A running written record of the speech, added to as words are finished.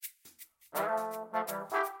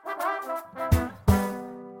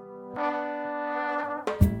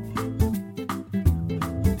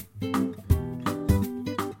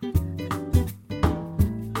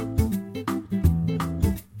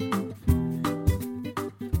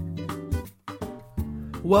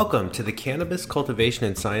Welcome to the Cannabis Cultivation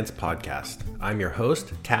and Science Podcast. I'm your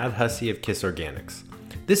host, Tad Hussey of Kiss Organics.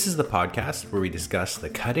 This is the podcast where we discuss the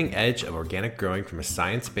cutting edge of organic growing from a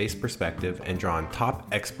science-based perspective and draw on top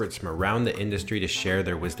experts from around the industry to share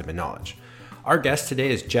their wisdom and knowledge. Our guest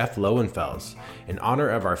today is Jeff Lowenfels. In honor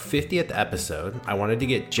of our 50th episode, I wanted to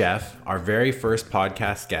get Jeff, our very first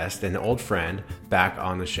podcast guest and old friend, back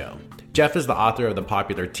on the show. Jeff is the author of the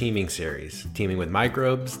popular Teaming series, Teaming with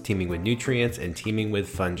Microbes, Teaming with Nutrients, and Teaming with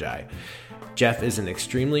Fungi. Jeff is an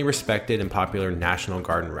extremely respected and popular national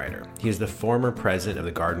garden writer. He is the former president of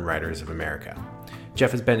the Garden Writers of America.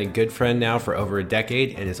 Jeff has been a good friend now for over a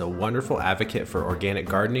decade and is a wonderful advocate for organic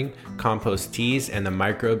gardening, compost teas, and the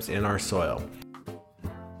microbes in our soil.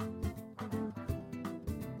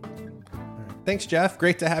 Thanks, Jeff.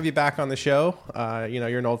 Great to have you back on the show.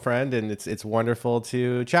 You're an old friend, and it's wonderful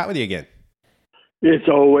to chat with you again. It's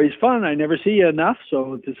always fun. I never see you enough,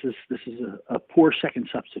 so this is a poor second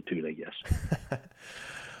substitute, I guess.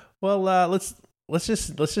 Well, let's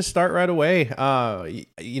just start right away.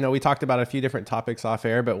 We talked about a few different topics off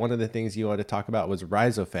air, but one of the things you wanted to talk about was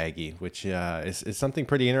rhizophagy, which is something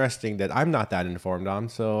pretty interesting that I'm not that informed on.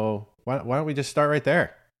 So why don't we just start right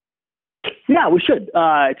there? Yeah, we should.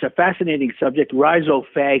 It's a fascinating subject.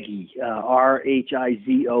 Rhizophagy,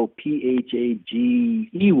 Rhizophagey,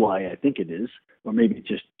 I think it is, or maybe it's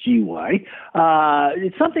just GY.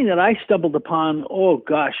 It's something that I stumbled upon,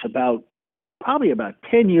 probably about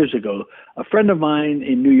 10 years ago. A friend of mine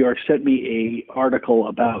in New York sent me an article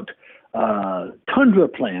about tundra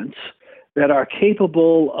plants that are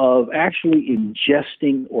capable of actually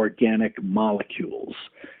ingesting organic molecules.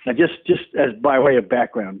 Now, just as by way of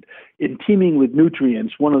background, in Teaming with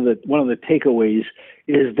Nutrients, one of the takeaways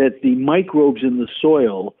is that the microbes in the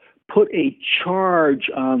soil put a charge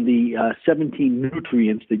on the 17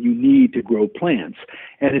 nutrients that you need to grow plants,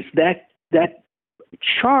 and it's that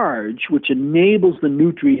charge which enables the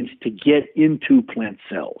nutrients to get into plant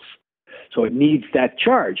cells. So it needs that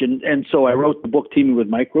charge. And so I wrote the book Teaming with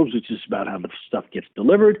Microbes, which is about how the stuff gets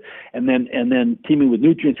delivered, and then Teaming with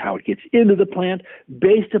Nutrients, how it gets into the plant,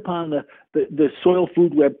 based upon the soil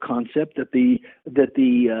food web concept that the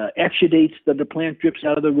exudates that the plant drips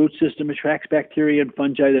out of the root system attracts bacteria and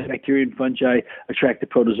fungi. The bacteria and fungi attract the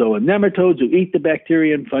protozoa and nematodes who eat the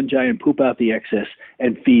bacteria and fungi and poop out the excess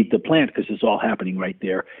and feed the plant, because it's all happening right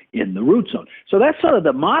there in the root zone. So that's sort of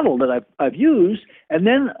the model that I've used. And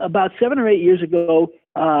then about 7 or 8 years ago,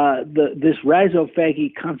 this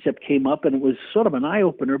rhizophagy concept came up, and it was sort of an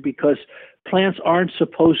eye-opener because plants aren't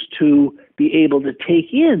supposed to be able to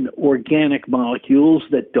take in organic molecules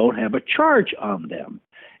that don't have a charge on them.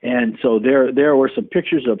 And so there were some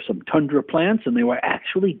pictures of some tundra plants, and they were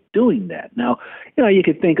actually doing that. Now, you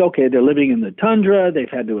could think, okay, they're living in the tundra. They've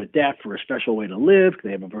had to adapt for a special way to live.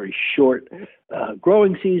 They have a very short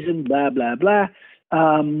growing season, blah, blah, blah.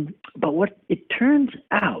 But what it turns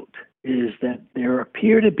out is that there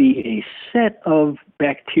appear to be a set of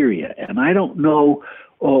bacteria, and I don't know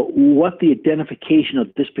what the identification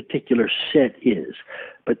of this particular set is,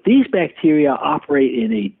 but these bacteria operate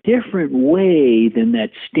in a different way than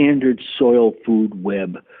that standard soil food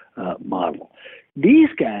web model. These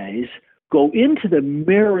guys go into the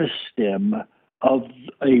meristem of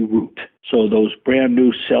a root. So those brand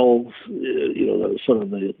new cells, sort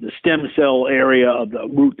of the stem cell area of the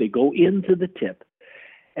root, they go into the tip.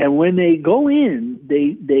 And when they go in,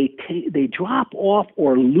 they drop off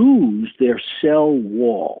or lose their cell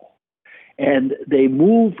wall. And they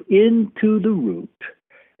move into the root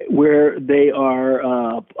where they are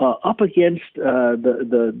up against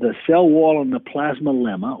the cell wall and the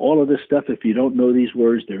plasmalemma. All of this stuff, if you don't know these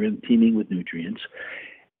words, they're in Teaming with Nutrients.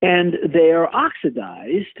 And they are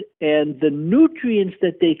oxidized, and the nutrients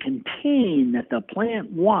that they contain that the plant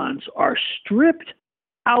wants are stripped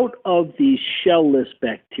out of these shell-less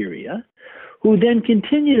bacteria, who then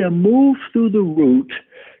continue to move through the root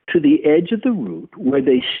to the edge of the root, where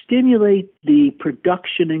they stimulate the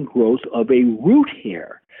production and growth of a root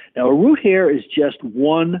hair. Now, a root hair is just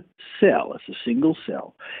one cell. It's a single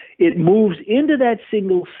cell. It moves into that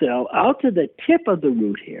single cell out to the tip of the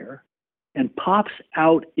root hair and pops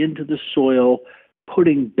out into the soil,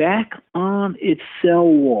 putting back on its cell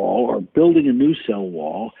wall or building a new cell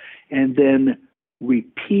wall, and then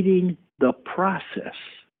repeating the process.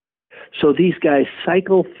 So these guys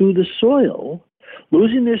cycle through the soil,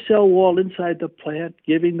 losing their cell wall inside the plant,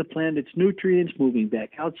 giving the plant its nutrients, moving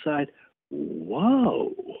back outside.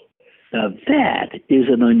 Whoa! Now that is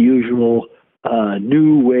an unusual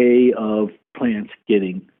new way of plants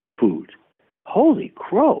getting food. Holy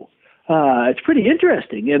crow! It's pretty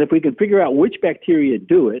interesting. And if we can figure out which bacteria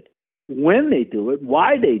do it, when they do it,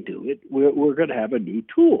 why they do it, we're going to have a new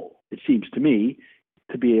tool, it seems to me,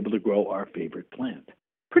 to be able to grow our favorite plant.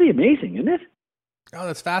 Pretty amazing, isn't it? Oh,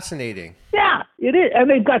 that's fascinating. Yeah, it is. And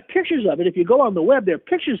they've got pictures of it. If you go on the web, there are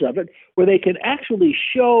pictures of it where they can actually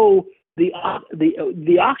show the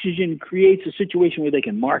oxygen creates a situation where they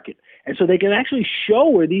can mark it. And so they can actually show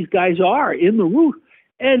where these guys are in the root.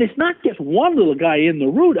 And it's not just one little guy in the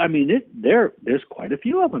root. I mean, there's quite a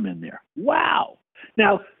few of them in there. Wow.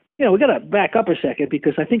 Now, we got to back up a second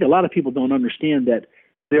because I think a lot of people don't understand that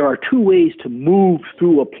there are two ways to move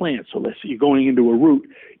through a plant. So let's say you're going into a root.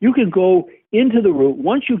 You can go into the root.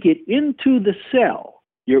 Once you get into the cell,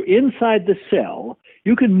 you're inside the cell,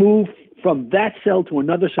 you can move from that cell to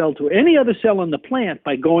another cell to any other cell in the plant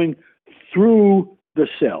by going through the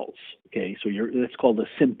cells. Okay, so that's called a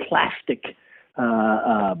symplastic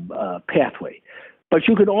pathway. But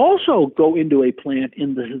you can also go into a plant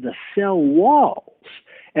in the cell walls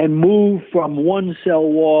and move from one cell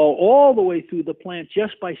wall all the way through the plant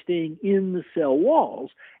just by staying in the cell walls,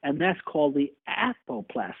 and that's called the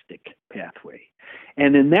apoplastic pathway.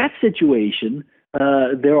 And in that situation,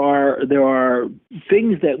 there are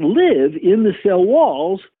things that live in the cell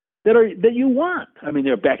walls that you want. I mean,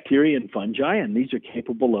 there are bacteria and fungi, and these are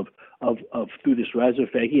capable of through this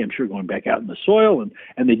rhizophagy, I'm sure, going back out in the soil,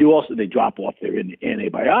 and they drop off their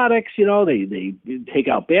antibiotics. They take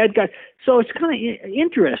out bad guys. So it's kind of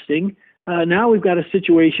interesting. Now we've got a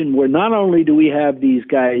situation where not only do we have these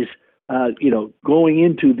guys, going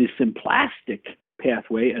into the symplastic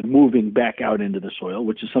pathway and moving back out into the soil,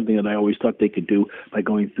 which is something that I always thought they could do by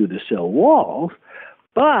going through the cell walls,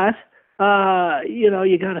 but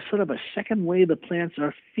you got a sort of a second way the plants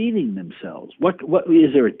are feeding themselves. What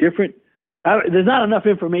is there a different? There's not enough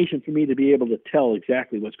information for me to be able to tell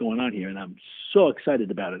exactly what's going on here, and I'm so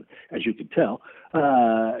excited about it, as you can tell,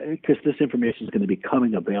 because this information is going to be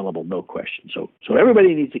coming available, no question. So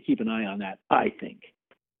everybody needs to keep an eye on that, I think.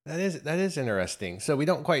 That is interesting. So we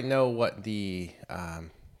don't quite know what the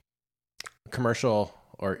commercial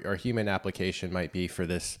or human application might be for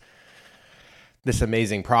this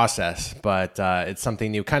amazing process, but it's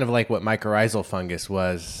something new, kind of like what mycorrhizal fungus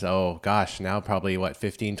was. Oh gosh, now probably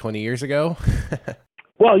 15, 20 years ago.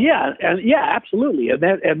 Well, yeah, absolutely,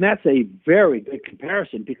 and that's a very good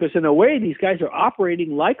comparison because in a way these guys are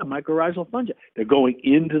operating like a mycorrhizal fungi. They're going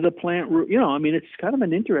into the plant root. It's kind of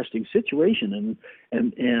an interesting situation, and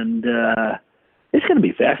it's going to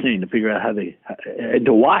be fascinating to figure out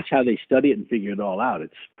to watch how they study it and figure it all out.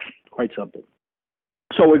 It's quite something.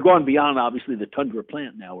 So we're going beyond, obviously, the tundra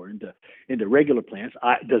plant now. We're into regular plants.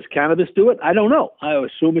 Does cannabis do it? I don't know. I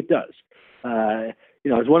assume it does.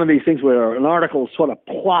 It's one of these things where an article sort of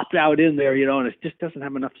plopped out in there, and it just doesn't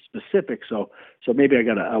have enough specifics. So maybe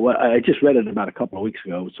I just read it about a couple of weeks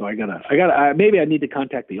ago. So maybe I need to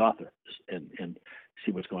contact the author and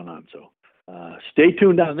see what's going on. So stay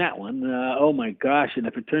tuned on that one. Oh my gosh. And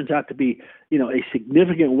if it turns out to be, a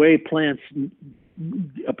significant way plants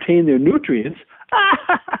obtain their nutrients,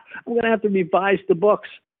 I'm going to have to revise the books.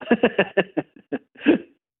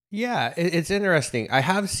 Yeah, it's interesting. I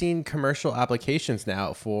have seen commercial applications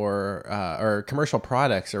now for, or commercial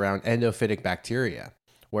products around endophytic bacteria,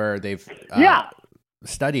 where they've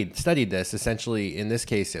studied this. Essentially, in this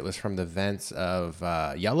case, it was from the vents of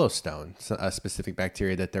Yellowstone, a specific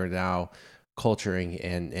bacteria that they're now culturing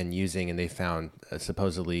and using, and they found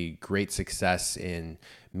supposedly great success in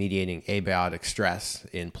mediating abiotic stress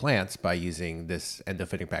in plants by using this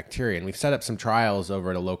endophytic bacteria. And we've set up some trials over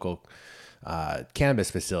at a local cannabis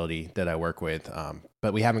facility that I work with,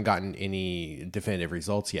 but we haven't gotten any definitive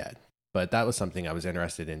results yet. But that was something I was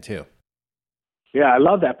interested in too. Yeah, I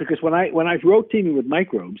love that because when I wrote Teaming with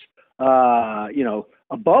Microbes,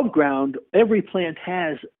 above ground, every plant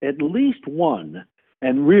has at least one,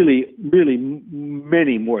 and really, really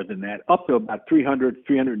many more than that, up to about 300,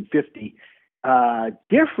 350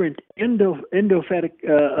 different endophytic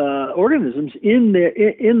organisms in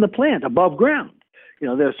the plant above ground.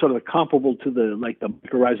 They're sort of comparable to the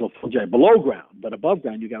mycorrhizal fungi below ground, but above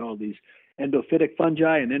ground you got all these endophytic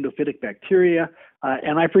fungi and endophytic bacteria.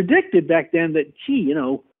 And I predicted back then that,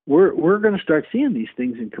 we're going to start seeing these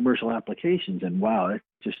things in commercial applications. And wow, that's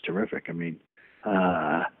just terrific. I mean,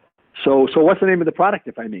 so what's the name of the product,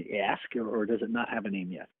 if I may ask, or does it not have a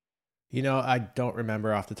name yet? I don't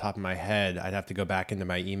remember off the top of my head. I'd have to go back into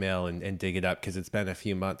my email and dig it up because it's been a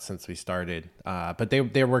few months since we started. But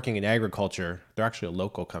they're working in agriculture. They're actually a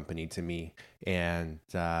local company to me. And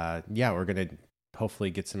we're going to hopefully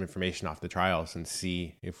get some information off the trials and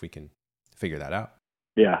see if we can figure that out.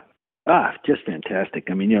 Yeah. Just fantastic.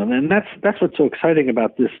 I mean, and that's what's so exciting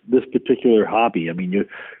about this particular hobby. I mean,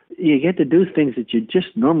 you get to do things that you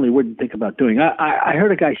just normally wouldn't think about doing. I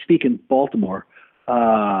heard a guy speak in Baltimore,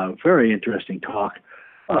 very interesting talk,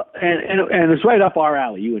 and it's right up our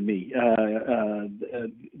alley, you and me.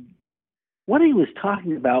 What he was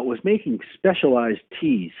talking about was making specialized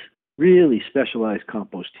teas, really specialized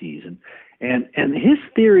compost teas, and his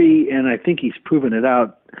theory, and I think he's proven it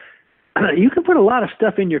out. You can put a lot of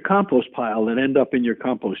stuff in your compost pile that end up in your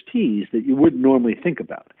compost teas that you wouldn't normally think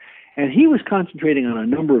about. And he was concentrating on a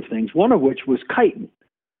number of things, one of which was chitin,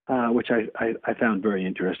 which I found very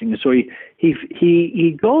interesting. And so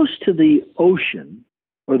he goes to the ocean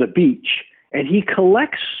or the beach, and he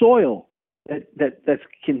collects soil that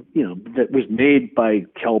was made by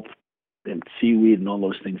kelp and seaweed and all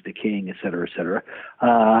those things decaying, et cetera, et cetera.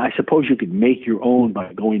 I suppose you could make your own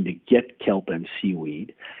by going to get kelp and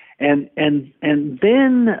seaweed. And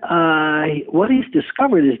then what he's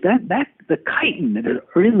discovered is that the chitin that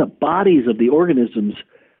are in the bodies of the organisms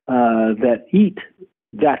that eat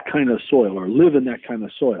that kind of soil or live in that kind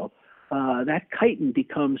of soil, that chitin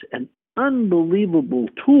becomes an unbelievable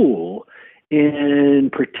tool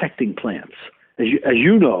in protecting plants. As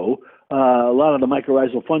you know, a lot of the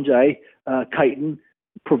mycorrhizal fungi, chitin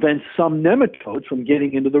prevents some nematodes from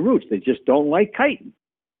getting into the roots. They just don't like chitin.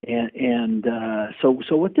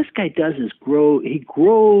 So what this guy does is he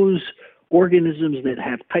grows organisms that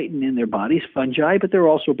have chitin in their bodies, fungi, but there are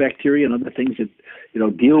also bacteria and other things that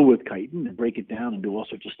deal with chitin and break it down and do all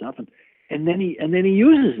sorts of stuff. And then he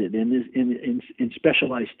uses it in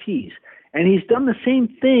specialized teas. And he's done the same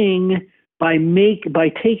thing by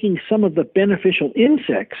taking some of the beneficial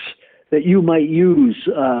insects that you might use.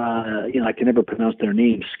 I can never pronounce their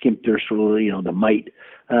names, Skimpterus, the mite.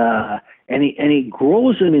 And he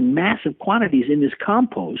grows them in massive quantities in his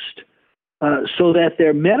compost, so that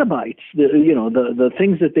their metabolites, the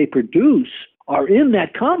things that they produce, are in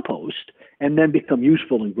that compost and then become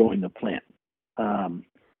useful in growing the plant.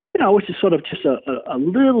 Which is sort of just a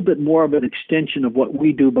little bit more of an extension of what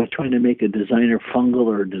we do by trying to make a designer fungal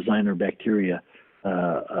or designer bacteria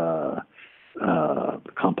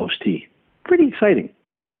compost tea. Pretty exciting.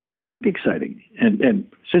 And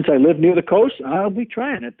since I live near the coast, I'll be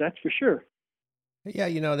trying it. That's for sure. Yeah,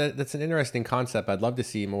 that's an interesting concept. I'd love to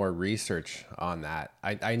see more research on that.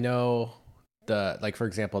 I know for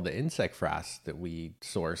example, the insect frass that we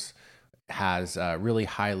source has really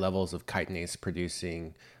high levels of chitinase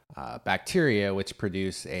producing bacteria, which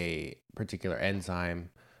produce a particular enzyme.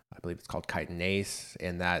 I believe it's called chitinase,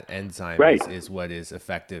 and that enzyme is what is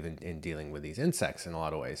effective in dealing with these insects in a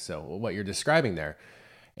lot of ways. So what you're describing there.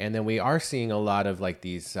 And then we are seeing a lot of like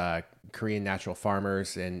these Korean natural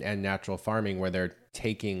farmers and natural farming where they're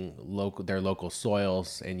taking their local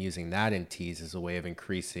soils and using that in teas as a way of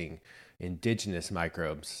increasing indigenous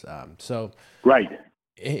microbes. So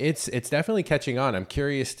it's definitely catching on. I'm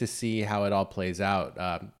curious to see how it all plays out.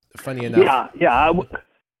 Funny enough. Yeah.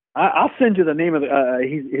 I'll send you the name of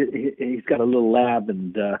he's got a little lab,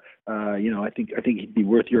 and I think he'd be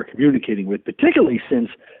worth your communicating with, particularly since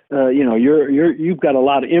you've got a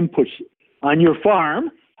lot of inputs on your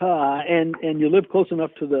farm, and you live close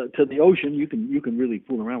enough to the ocean. You can really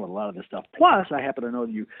fool around with a lot of this stuff. Plus, I happen to know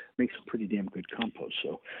that you make some pretty damn good compost,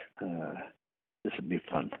 so this would be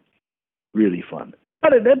fun, really fun.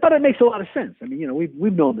 But it makes a lot of sense. I mean,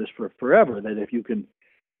 we've known this for forever, that if you can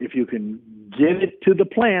give it to the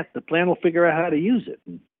plant will figure out how to use it,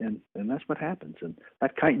 and that's what happens. And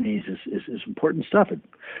that chitinase is important stuff. It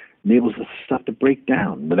enables the stuff to break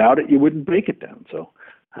down. Without it, you wouldn't break it down. So,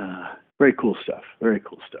 very cool stuff. Very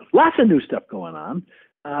cool stuff. Lots of new stuff going on,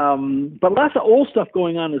 but lots of old stuff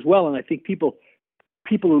going on as well. And I think people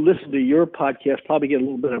who listen to your podcast probably get a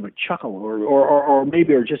little bit of a chuckle, or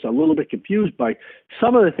maybe are just a little bit confused by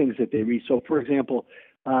some of the things that they read. So, for example,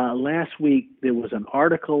 last week there was an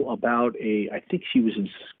article about I think she was in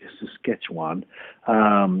Saskatchewan,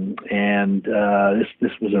 and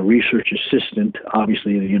this was a research assistant,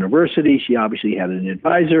 obviously at a university. She obviously had an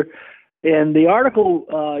advisor, and the article,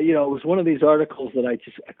 was one of these articles that I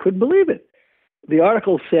couldn't believe it. The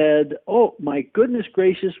article said, "Oh my goodness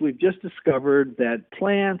gracious, we've just discovered that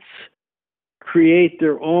plants create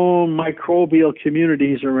their own microbial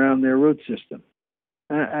communities around their root system."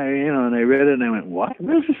 And I read it and I went, "What?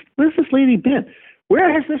 Where's this lady been?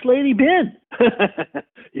 Where has this lady been?"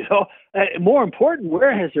 More important,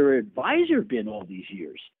 where has her advisor been all these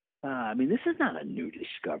years? I mean, this is not a new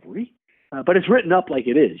discovery, but it's written up like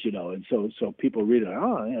it is, and so people read it.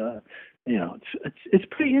 It's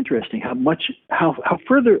pretty interesting how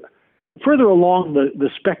further along the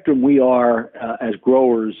spectrum we are as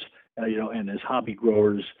growers, and as hobby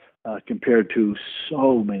growers compared to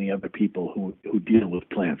so many other people who deal with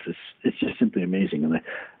plants. It's just simply amazing, and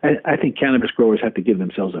I think cannabis growers have to give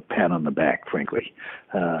themselves a pat on the back. Frankly,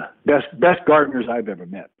 best gardeners I've ever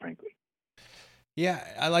met. Frankly. Yeah,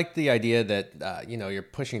 I like the idea that you're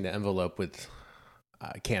pushing the envelope with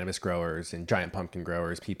cannabis growers and giant pumpkin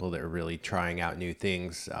growers, people that are really trying out new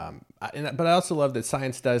things. But I also love that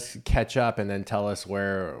science does catch up and then tell us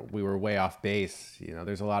where we were way off base.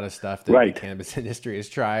 There's a lot of stuff that the cannabis industry has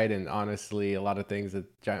tried, and honestly, a lot of things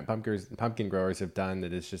that giant pumpkin growers have done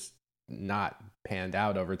that is just not panned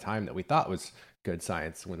out over time that we thought was good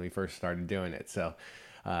science when we first started doing it. So,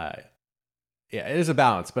 yeah, it is a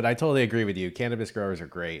balance, but I totally agree with you. Cannabis growers are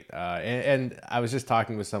great. And I was just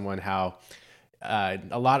talking with someone how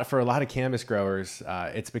for a lot of cannabis growers,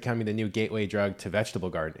 it's becoming the new gateway drug to vegetable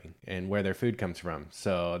gardening and where their food comes from.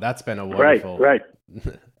 So that's been a wonderful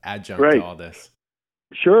adjunct to all this.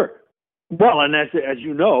 Sure. Well, and as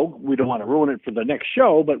you know, we don't want to ruin it for the next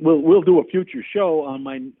show, but we'll do a future show on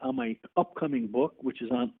my upcoming book, which is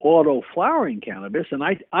on auto flowering cannabis, and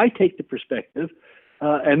I take the perspective.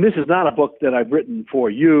 And this is not a book that I've written for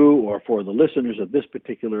you or for the listeners of this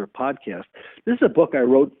particular podcast. This is a book I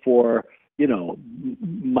wrote for,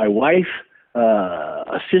 my wife,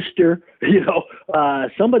 a sister,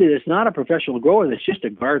 somebody that's not a professional grower, that's just a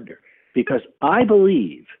gardener. Because I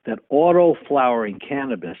believe that auto flowering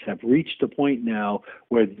cannabis have reached a point now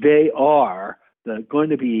where they are going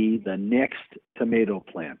to be the next tomato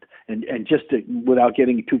plant. And just without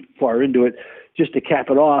getting too far into it, just to cap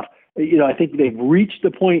it off, I think they've reached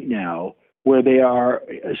the point now where they are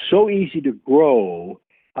so easy to grow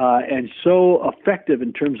and so effective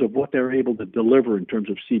in terms of what they're able to deliver in terms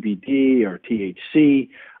of CBD or THC,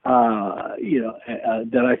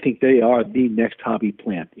 that I think they are the next hobby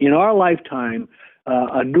plant. In our lifetime,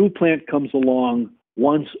 a new plant comes along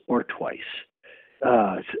once or twice.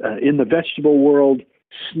 In the vegetable world,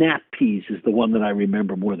 snap peas is the one that I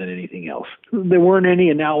remember more than anything else. There weren't any,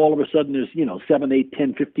 and now all of a sudden there's, 7, 8,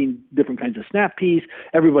 10, 15 different kinds of snap peas.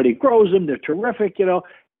 Everybody grows them. They're terrific,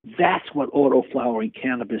 That's what auto flowering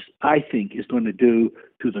cannabis, I think, is going to do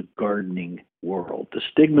to the gardening world. The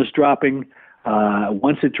stigma's dropping.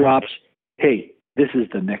 Once it drops, hey, this is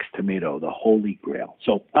the next tomato, the holy grail.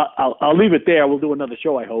 So I'll leave it there. We'll do another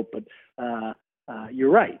show, I hope. But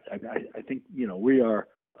you're right. I think, we are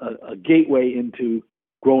a gateway into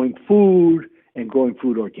growing food and growing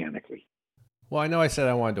food organically. Well, I know I said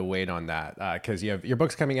I wanted to wait on that because your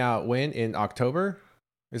book's coming out when? In October?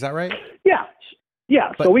 Is that right? Yeah.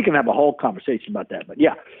 Yeah. So we can have a whole conversation about that. But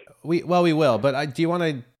yeah. We will. But do you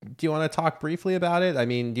want to talk briefly about it? I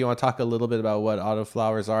mean, do you want to talk a little bit about what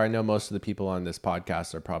autoflowers are? I know most of the people on this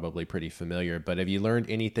podcast are probably pretty familiar, but have you learned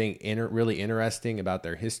anything really interesting about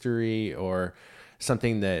their history or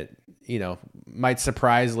something that, might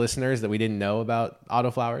surprise listeners that we didn't know about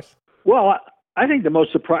autoflowers? Well, I think there are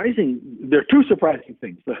two surprising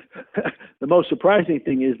things. The most surprising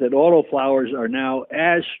thing is that autoflowers are now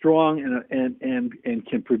as strong and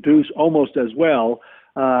can produce almost as well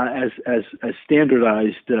as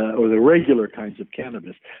standardized or the regular kinds of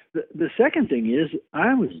cannabis. The second thing is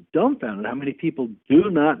I was dumbfounded how many people do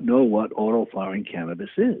not know what auto-flowering cannabis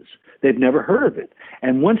is. They've never heard of it.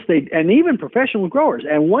 And even professional growers,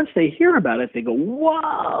 and once they hear about it, they go,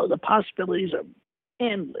 wow, the possibilities are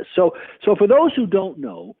endless. So for those who don't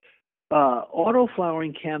know,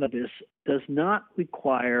 auto-flowering cannabis does not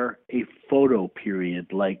require a photo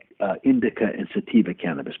period like indica and sativa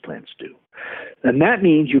cannabis plants do. And that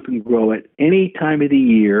means you can grow it any time of the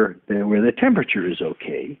year where the temperature is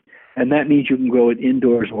okay. And that means you can grow it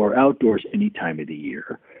indoors or outdoors any time of the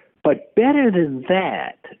year. But better than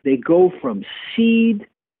that, they go from seed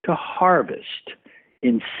to harvest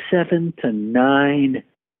in 7 to 9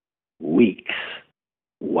 weeks.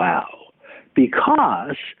 Wow.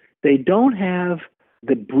 Because they don't have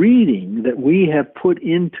the breeding that we have put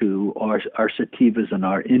into our sativas and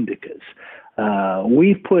our indicas.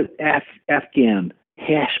 We've put Afghan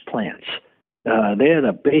hash plants. They're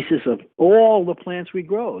the basis of all the plants we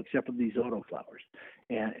grow, except for these autoflowers.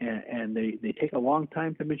 And they take a long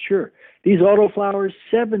time to mature. These autoflowers,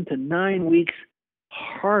 7 to 9 weeks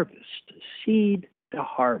harvest, seed to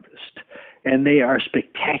harvest. And they are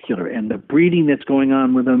spectacular. And the breeding that's going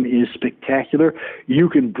on with them is spectacular. You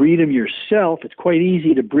can breed them yourself. It's quite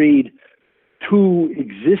easy to breed 2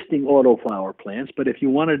 existing autoflower plants. But if you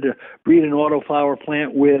wanted to breed an autoflower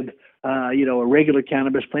plant with, a regular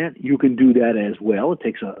cannabis plant, you can do that as well. It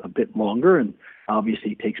takes a bit longer, and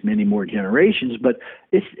obviously it takes many more generations. But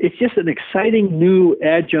it's just an exciting new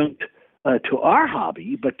adjunct to our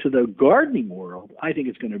hobby. But to the gardening world, I think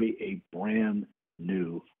it's going to be a brand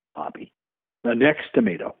new hobby. The next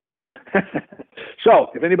tomato.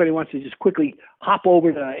 So if anybody wants to just quickly hop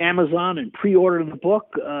over to Amazon and pre-order the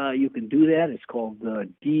book, you can do that. It's called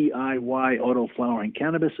DIY Auto Flowering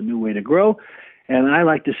Cannabis, A New Way to Grow. And I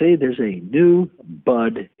like to say there's a new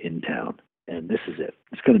bud in town, and this is it.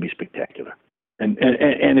 It's going to be spectacular. And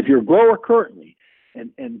if you're a grower currently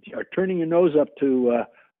and are turning your nose up to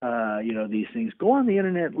these things, go on the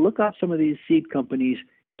internet, look up some of these seed companies,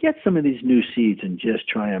 get some of these new seeds, and just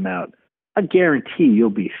try them out. I guarantee you'll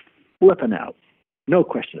be flipping out. No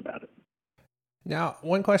question about it. Now,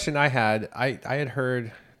 one question I had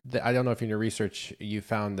heard that, I don't know if in your research you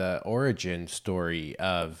found the origin story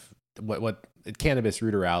of what cannabis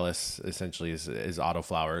ruderalis essentially is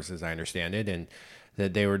autoflowers, as I understand it, and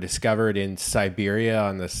that they were discovered in Siberia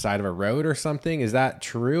on the side of a road or something. Is that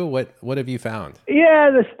true? What have you found?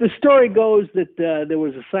 Yeah, the story goes that there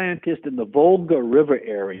was a scientist in the Volga River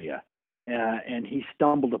area, and he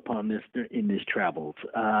stumbled upon this in his travels,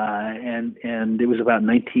 and it was about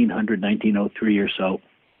 1903 or so.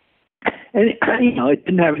 And it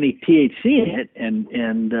didn't have any THC in it, and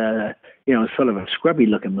sort of a scrubby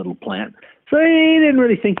looking little plant. So he didn't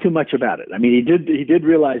really think too much about it. I mean, he did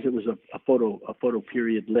realize it was a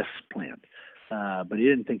photoperiod-less plant, but he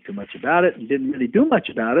didn't think too much about it and didn't really do much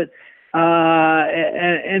about it.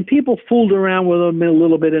 And people fooled around with them a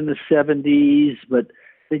little bit in the 70s, but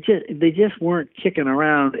they just weren't kicking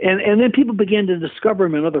around. And then people began to discover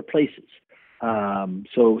them in other places.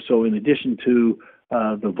 So in addition to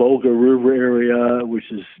the Volga River area,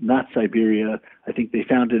 which is not Siberia, I think they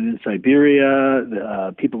found it in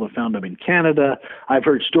Siberia. People have found them in Canada. I've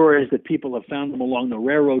heard stories that people have found them along the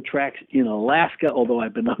railroad tracks in Alaska, although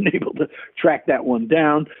I've been unable to track that one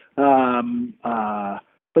down.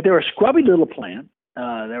 But they're a scrubby little plant.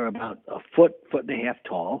 They're about a foot and a half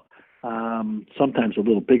tall. Sometimes a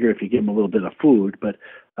little bigger if you give them a little bit of food, but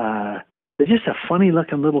they're just a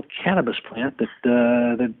funny-looking little cannabis plant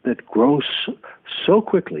that grows so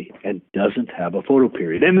quickly and doesn't have a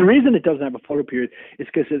photoperiod. And the reason it doesn't have a photoperiod is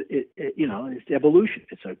because it's evolution.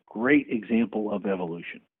 It's a great example of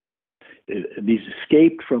evolution. These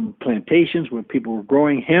escaped from plantations where people were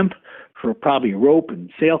growing hemp for probably rope and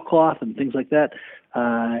sailcloth and things like that.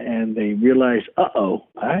 And they realized,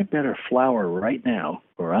 I better flower right now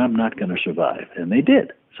or I'm not going to survive. And they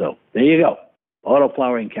did. So there you go.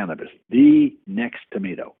 Auto-flowering cannabis, the next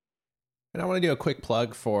tomato. And I want to do a quick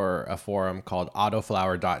plug for a forum called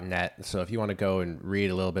autoflower.net. So if you want to go and read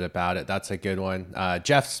a little bit about it, that's a good one.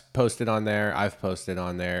 Jeff's posted on there. I've posted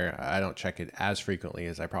on there. I don't check it as frequently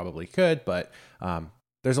as I probably could, but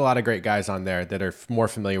there's a lot of great guys on there that are more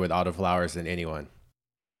familiar with autoflowers than anyone.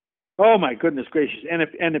 Oh my goodness gracious! And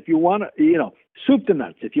if you want to, soup to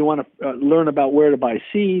nuts. If you want to learn about where to buy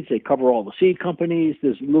seeds, they cover all the seed companies.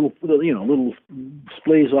 There's little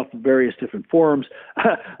displays off of various different forums.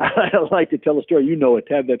 I like to tell a story. You know it,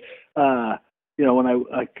 Ted. That when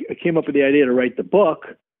I came up with the idea to write the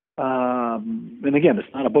book, and again,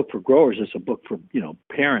 it's not a book for growers. It's a book for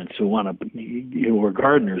parents who want to, or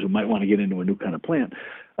gardeners who might want to get into a new kind of plant.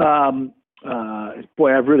 Boy,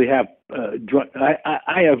 I really have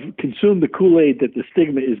I have consumed the Kool-Aid that the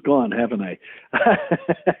stigma is gone, haven't I?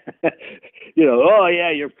 Oh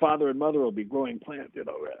yeah, your father and mother will be growing plants.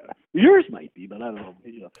 Yours might be, but I don't know.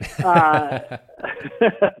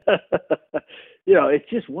 It's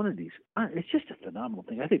just one of these. It's just a phenomenal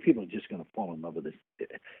thing. I think people are just going to fall in love with this.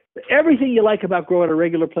 Everything you like about growing a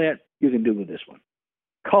regular plant, you can do with this one.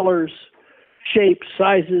 Colors, shapes,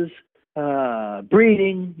 sizes.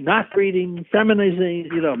 Breeding, not breeding, feminizing,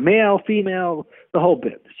 male, female, the whole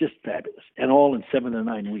bit. It's just fabulous. And all in 7 to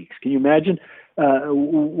 9 weeks. Can you imagine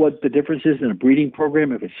what the difference is in a breeding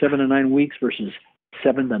program if it's 7 to 9 weeks versus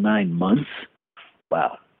 7 to 9 months?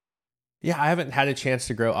 Wow. Yeah, I haven't had a chance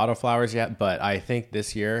to grow autoflowers yet, but I think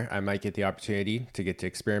this year I might get the opportunity to get to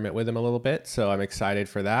experiment with them a little bit. So I'm excited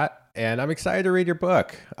for that. And I'm excited to read your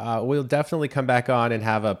book. We'll definitely come back on and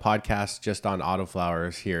have a podcast just on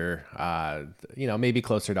autoflowers here, maybe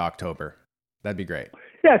closer to October. That'd be great.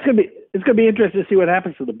 Yeah, it's gonna be interesting to see what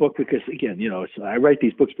happens to the book because again, I write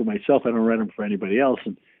these books for myself. I don't write them for anybody else.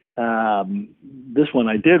 And this one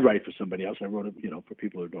I did write for somebody else. I wrote it, for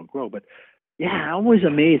people who don't grow. But yeah, I'm always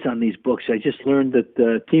amazed on these books. I just learned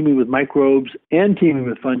that Teaming with Microbes and Teaming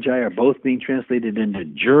with Fungi are both being translated into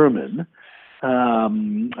German.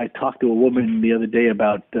 I talked to a woman the other day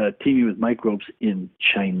about Teaming with Microbes in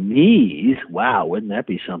Chinese. Wow, wouldn't that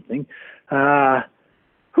be something?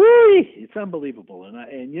 It's unbelievable. And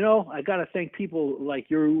I got to thank people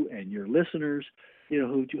like you and your listeners,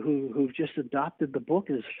 who've just adopted the book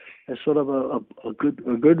as sort of a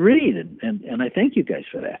good read. And I thank you guys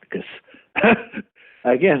for that because,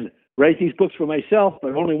 again, write these books for myself,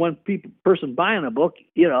 but only one person buying a book,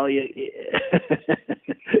 it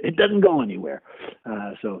doesn't go anywhere.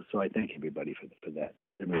 So I thank everybody for that.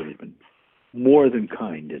 They've really been more than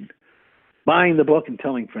kind in buying the book and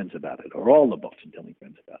telling friends about it, or all the books and telling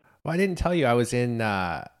friends about it. Well, I didn't tell you I was in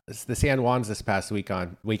the San Juans this past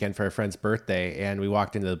weekend for a friend's birthday, and we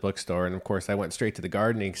walked into the bookstore, and of course I went straight to the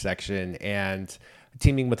gardening section, and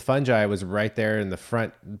Teaming with Fungi was right there in the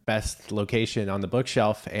front best location on the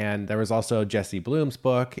bookshelf. And there was also Jesse Bloom's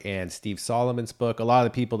book and Steve Solomon's book. A lot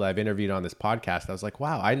of the people that I've interviewed on this podcast, I was like,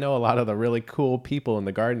 wow, I know a lot of the really cool people in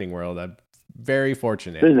the gardening world. I'm very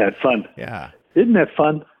fortunate. Isn't that fun? Yeah. Isn't that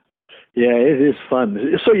fun? Yeah, it is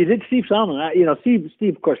fun. So you did Steve Solomon. Steve,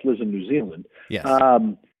 of course, lives in New Zealand. Yes.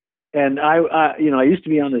 And I used to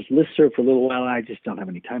be on his listserv for a little while. I just don't have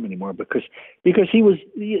any time anymore because he was,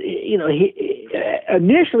 he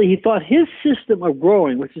initially he thought his system of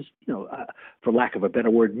growing, which is, for lack of a better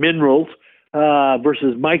word, minerals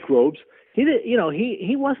versus microbes.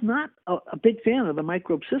 He was not a big fan of the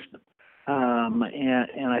microbe system,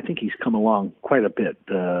 and I think he's come along quite a bit.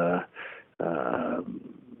 I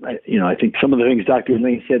think some of the things Dr.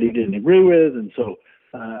 Lane said he didn't agree with, and so.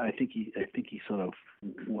 I think he sort of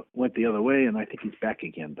went the other way, and I think he's back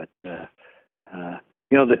again. But the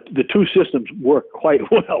two systems work quite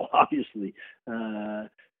well. Obviously,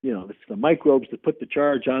 it's the microbes that put the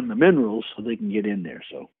charge on the minerals so they can get in there.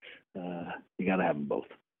 So you got to have them both.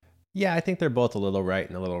 Yeah, I think they're both a little right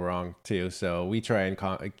and a little wrong too. So we try and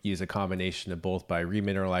use a combination of both by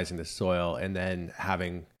remineralizing the soil and then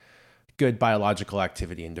having good biological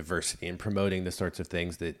activity and diversity and promoting the sorts of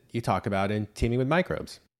things that you talk about in Teaming with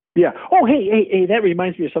Microbes. Yeah. Oh, hey, that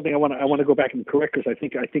reminds me of something I want to go back and correct, because I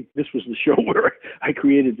think this was the show where I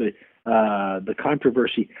created the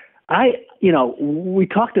controversy. We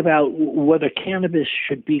talked about whether cannabis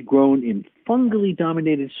should be grown in fungally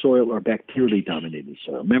dominated soil or bacterially dominated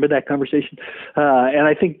soil. Remember that conversation? And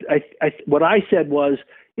I think what I said was,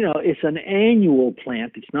 it's an annual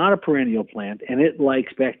plant. It's not a perennial plant, and it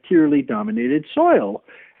likes bacterially dominated soil.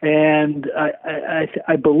 And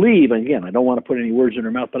I believe, and again, I don't want to put any words in her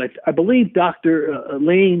mouth, but I believe Dr.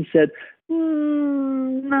 Lane said, her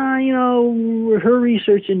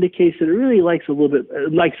research indicates that it really likes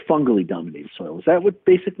likes fungally dominated soil. Is that what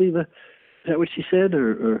she said?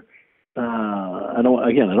 Or I don't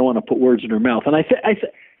want to put words in her mouth. And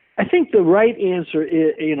I think the right answer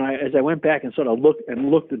is, as I went back and sort of looked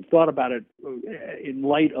and thought about it in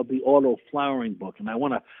light of the auto flowering book, and I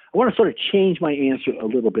want to sort of change my answer a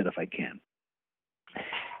little bit if I can.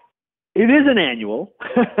 It is an annual.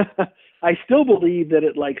 I still believe that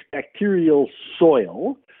it likes bacterial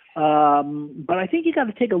soil, but I think you got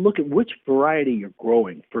to take a look at which variety you're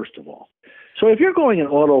growing first of all. So if you're growing an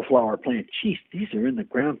auto flower plant, geez, these are in the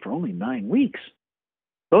ground for only 9 weeks.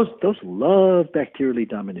 Those love bacterially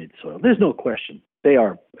dominated soil. There's no question. They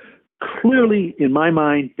are clearly, in my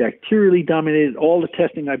mind, bacterially dominated. All the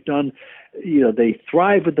testing I've done, they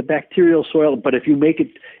thrive with the bacterial soil. But if you make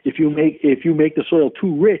the soil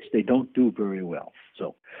too rich, they don't do very well.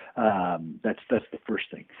 So that's the first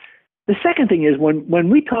thing. The second thing is when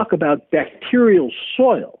we talk about bacterial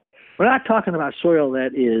soil, we're not talking about soil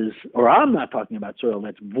I'm not talking about soil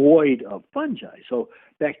that's void of fungi. So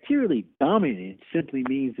bacterially dominated simply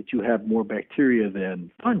means that you have more bacteria than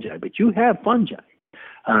fungi, but you have fungi.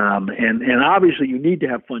 And obviously you need to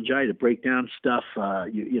have fungi to break down stuff.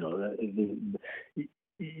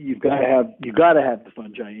 You've got to have the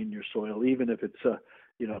fungi in your soil, even if it's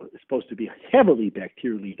it's supposed to be heavily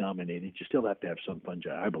bacterially dominated. You still have to have some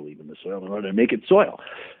fungi, I believe, in the soil in order to make it soil.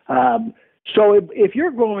 So if you're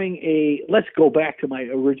growing let's go back to my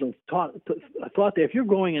original thought that if you're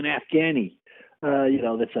growing an Afghani,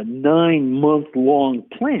 that's a 9-month-long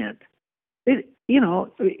plant, it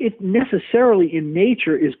necessarily in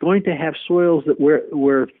nature is going to have soils that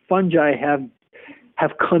where fungi have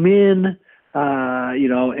come in,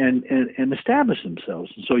 and established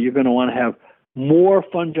themselves. And so you're going to want to have more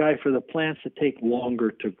fungi for the plants that take longer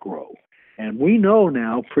to grow. And we know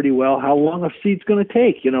now pretty well how long a seed's going to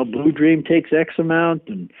take. Blue Dream takes X amount,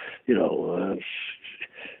 and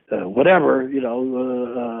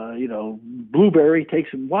Blueberry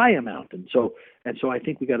takes Y amount, and so I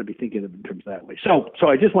think we got to be thinking of it in terms of that way. So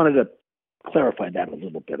I just wanted to clarify that a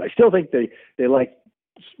little bit. I still think they like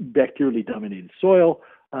bacterially dominated soil,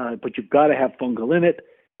 but you've got to have fungal in it.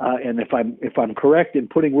 And if I'm correct in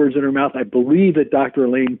putting words in her mouth, I believe that Dr.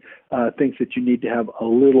 Lane thinks that you need to have a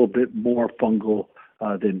little bit more fungal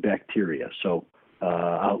than bacteria. So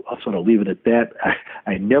I'll sort of leave it at that.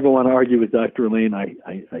 I never want to argue with Dr. Lane.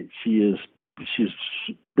 She's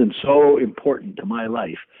been so important to my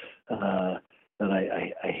life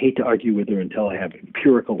that I hate to argue with her until I have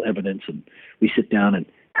empirical evidence and we sit down and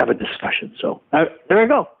have a discussion. So there I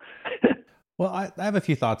go. Well, I have a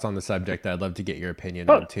few thoughts on the subject that I'd love to get your opinion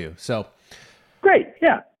on too. So great.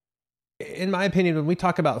 Yeah. In my opinion, when we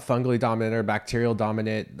talk about fungally dominant or bacterial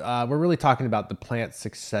dominant, we're really talking about the plant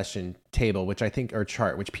succession table, which I think, or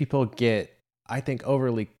chart, which people get, I think,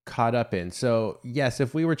 overly caught up in. So yes,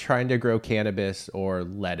 if we were trying to grow cannabis or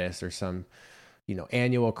lettuce or some,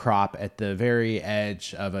 annual crop at the very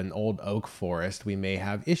edge of an old oak forest, we may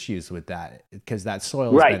have issues with that because that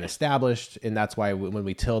soil has been established. And that's why when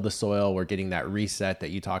we till the soil, we're getting that reset that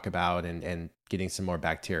you talk about and getting some more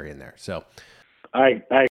bacteria in there. So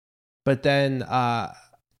but then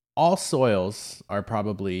all soils are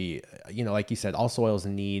probably, like you said, all soils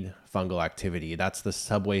need fungal activity. That's the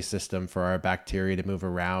subway system for our bacteria to move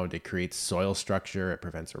around. It creates soil structure. It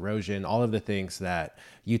prevents erosion, all of the things that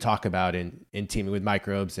you talk about in teaming with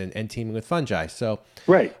microbes and teaming with fungi. So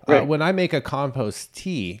when I make a compost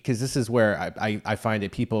tea, because this is where I find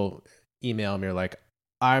it, people email me like,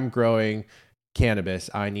 I'm growing cannabis.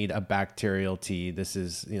 I need a bacterial tea. This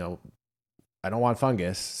is, I don't want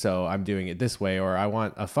fungus, so I'm doing it this way, or I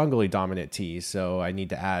want a fungally dominant tea, so I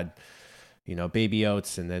need to add, baby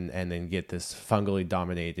oats and then get this fungally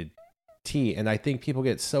dominated tea. And I think people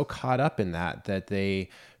get so caught up in that they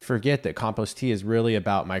forget that compost tea is really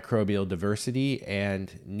about microbial diversity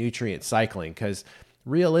and nutrient cycling, because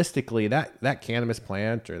realistically that cannabis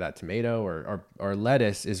plant or that tomato or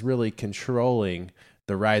lettuce is really controlling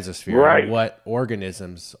the rhizosphere, and what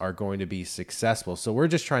organisms are going to be successful. So we're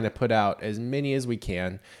just trying to put out as many as we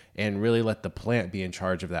can and really let the plant be in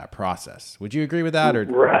charge of that process. Would you agree with that? Or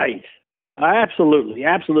Right. Absolutely.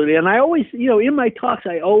 And I always, in my talks,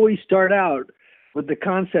 I always start out with the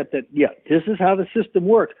concept that, this is how the system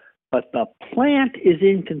works, but the plant is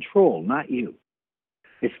in control, not you.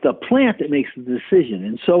 It's the plant that makes the decision.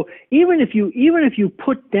 And so even if you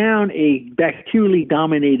put down a bacterially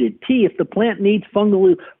dominated tea, if the plant needs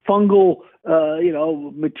fungal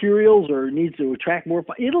materials or needs to attract more,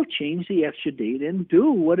 it'll change the exudate and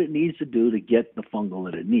do what it needs to do to get the fungal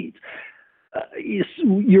that it needs.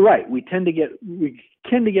 You're right. We tend to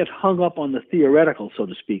get hung up on the theoretical, so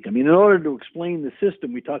to speak. I mean, in order to explain the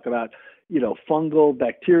system, we talk about fungal,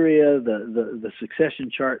 bacteria, the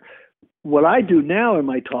succession chart. What I do now in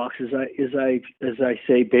my talks is I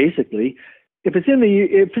say basically, if it's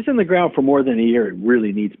in the ground for more than a year, it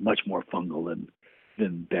really needs much more fungal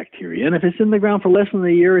than bacteria, and if it's in the ground for less than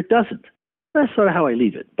a year, it doesn't. That's sort of how I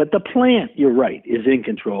leave it. But the plant, you're right, is in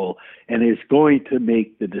control and is going to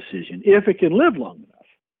make the decision if it can live long enough,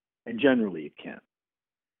 and generally it can.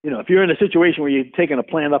 If you're in a situation where you're taking a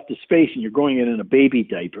plant up to space and you're growing it in a baby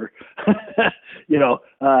diaper,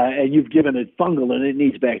 and you've given it fungal and it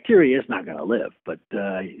needs bacteria, it's not going to live. But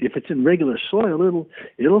if it's in regular soil,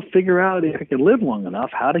 it'll figure out if it can live long enough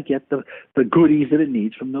how to get the goodies that it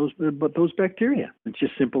needs from those bacteria. It's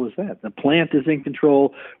just simple as that. The plant is in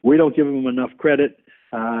control. We don't give them enough credit,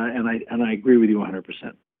 and I agree with you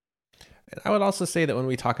 100%. And I would also say that when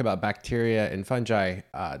we talk about bacteria and fungi,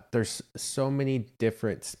 there's so many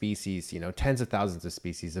different species, tens of thousands of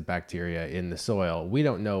species of bacteria in the soil. We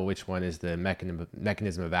don't know which one is the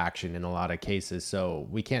mechanism of action in a lot of cases. So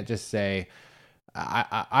we can't just say,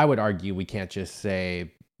 I would argue we can't just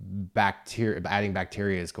say adding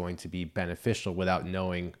bacteria is going to be beneficial without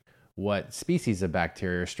knowing what species of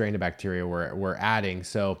bacteria or strain of bacteria we're adding.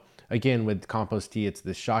 So again, with compost tea, it's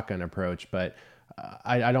the shotgun approach, but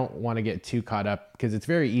I don't want to get too caught up because it's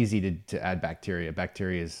very easy to add bacteria.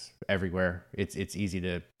 Bacteria is everywhere. It's easy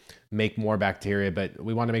to make more bacteria, but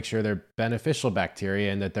we want to make sure they're beneficial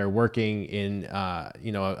bacteria and that they're working in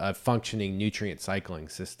a functioning nutrient cycling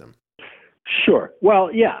system. Sure.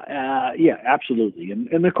 Well, yeah, absolutely.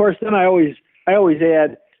 And of course, then I always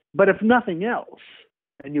add, but if nothing else,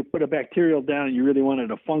 and you put a bacterial down and you really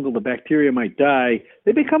wanted a fungal, the bacteria might die.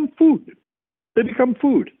 They become food.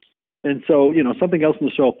 And so, something else in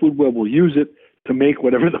the soil, food web will use it to make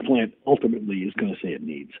whatever the plant ultimately is going to say it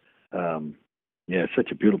needs. It's such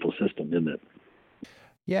a beautiful system, isn't it?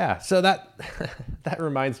 Yeah. So that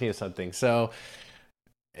reminds me of something. So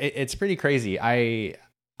it's pretty crazy. I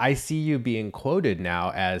see you being quoted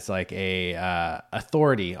now as like a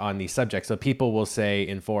authority on these subjects. So people will say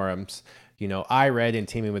in forums, I read in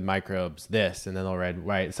Teaming with Microbes this, and then they'll read,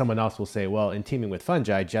 right. Someone else will say, well, in Teaming with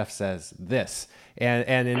Fungi, Jeff says this.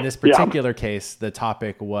 And in this particular case, the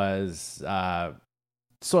topic was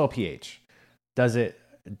soil pH.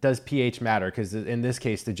 Does pH matter? Because in this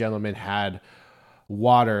case, the gentleman had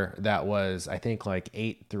water that was, I think, like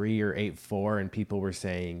 8.3 or 8.4, and people were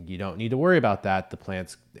saying you don't need to worry about that.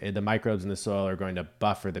 The microbes in the soil are going to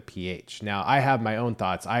buffer the pH. Now, I have my own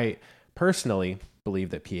thoughts. I personally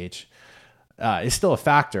believe that pH is still a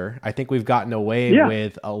factor. I think we've gotten away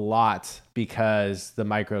with a lot because the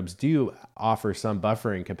microbes do offer some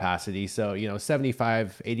buffering capacity. So,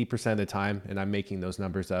 75, 80% of the time, and I'm making those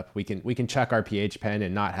numbers up, we can check our pH pen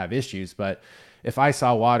and not have issues. But if I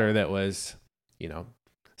saw water that was,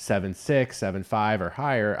 7.6, 7.5 or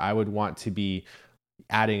higher, I would want to be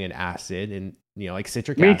adding an acid and, like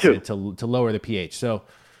citric acid to lower the pH. So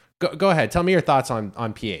go ahead. Tell me your thoughts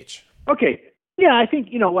on pH. Okay. Yeah, I think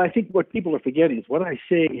what people are forgetting is what I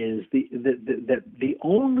say is that the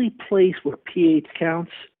only place where pH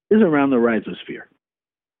counts is around the rhizosphere.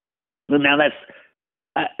 And now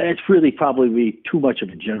that's really probably too much of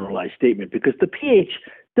a generalized statement, because the pH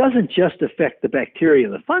doesn't just affect the bacteria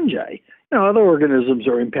and the fungi. Other organisms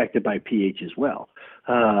are impacted by pH as well.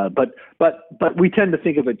 But we tend to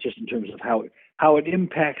think of it just in terms of how it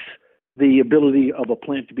impacts the ability of a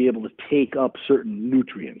plant to be able to take up certain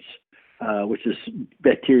nutrients. Which is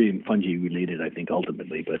bacteria and fungi related, I think,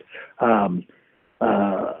 ultimately. But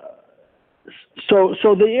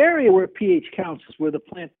so the area where pH counts is where the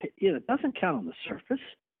plant, it doesn't count on the surface.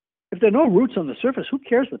 If there are no roots on the surface, who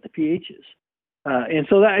cares what the pH is? And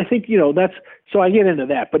so I think, so I get into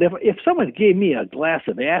that. But if someone gave me a glass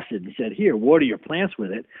of acid and said, here, water your plants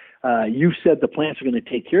with it, you said the plants are going to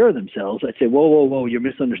take care of themselves, I'd say, whoa, you're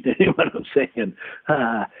misunderstanding what I'm saying.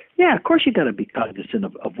 Yeah, of course you got to be cognizant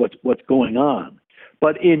of what's going on.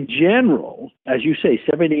 But in general, as you say,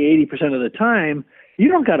 70, 80% of the time, you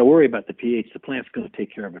don't got to worry about the pH. The plant's going to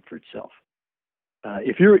take care of it for itself.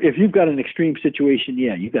 If you've got an extreme situation,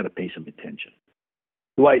 yeah, you got to pay some attention.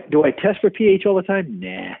 Do I test for pH all the time?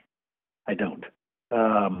 Nah, I don't.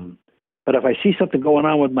 But if I see something going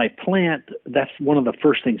on with my plant, that's one of the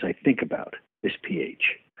first things I think about is pH,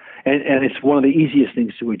 and it's one of the easiest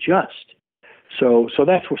things to adjust. So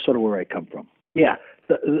that's sort of where I come from. Yeah,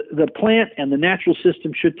 the plant and the natural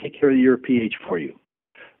system should take care of your pH for you.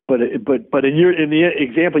 But in the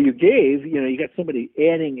example you gave, you got somebody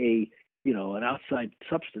adding an outside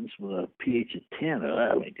substance with a pH of 10.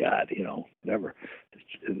 Oh my God, whatever.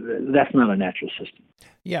 That's not a natural system.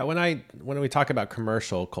 Yeah, when we talk about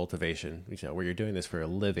commercial cultivation, where you're doing this for a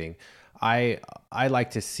living, I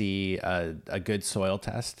like to see a good soil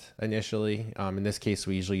test initially. In this case,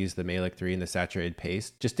 we usually use the Mehlich 3 and the saturated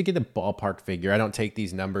paste just to get a ballpark figure. I don't take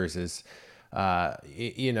these numbers as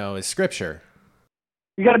as scripture.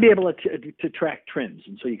 You got to be able to track trends,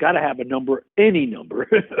 and so you got to have a number. Any number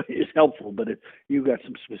is helpful, but if you've got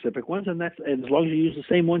some specific ones, and as long as you use the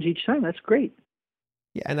same ones each time, that's great.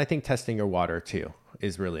 Yeah, and I think testing your water too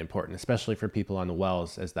is really important, especially for people on the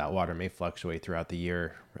wells, as that water may fluctuate throughout the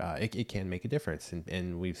year. It can make a difference,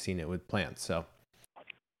 and we've seen it with plants. So,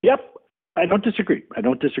 yep, I don't disagree.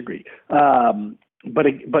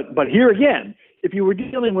 But here again, if you were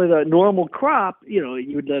dealing with a normal crop, you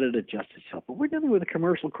would let it adjust itself. But we're dealing with a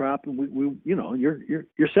commercial crop, and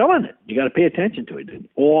you're selling it. You got to pay attention to it in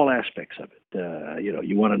all aspects of it.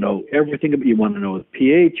 You want to know everything. You want to know the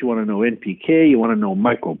pH. You want to know NPK. You want to know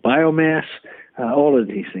microbiomass. All of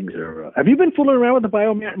these things are. Have you been fooling around with the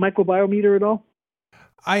microbiometer at all?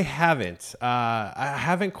 I haven't. I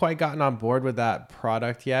haven't quite gotten on board with that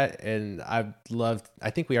product yet, and I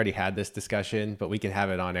think we already had this discussion, but we can have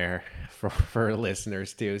it on air for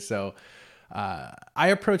listeners too. So I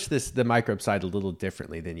approach the microbe side a little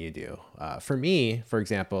differently than you do. For me, for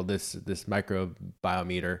example, this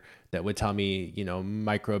microbiometer that would tell me,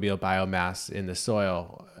 microbial biomass in the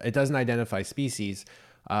soil, it doesn't identify species.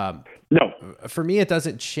 No. For me, it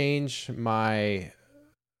doesn't change my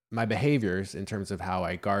behaviors in terms of how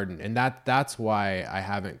I garden. And that's why I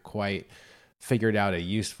haven't quite figured out a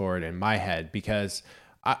use for it in my head, because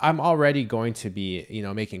I'm already going to be,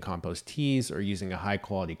 making compost teas or using a high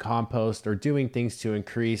quality compost or doing things to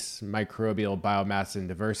increase microbial biomass and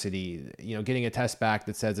diversity. Getting a test back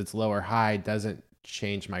that says it's low or high doesn't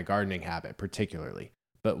change my gardening habit particularly.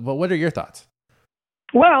 But what are your thoughts?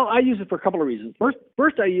 Well, I use it for a couple of reasons.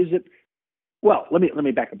 First, I use it. Well, let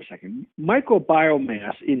me back up a second.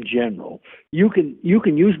 Microbiomass in general, you can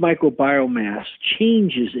use microbiomass,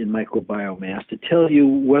 changes in microbiomass, to tell you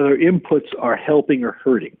whether inputs are helping or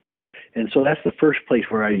hurting. And so that's the first place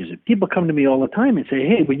where I use it. People come to me all the time and say,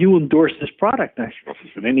 "Hey, will you endorse this product?" I say,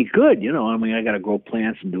 "Is it any good? I got to grow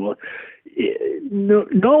plants and do it."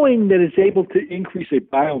 Knowing that it's able to increase a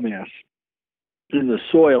biomass in the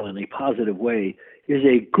soil in a positive way is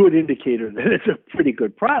a good indicator that it's a pretty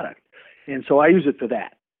good product. And so I use it for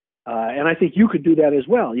that. And I think you could do that as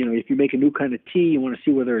well. If you make a new kind of tea, you want to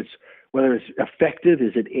see whether it's effective.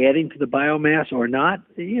 Is it adding to the biomass or not?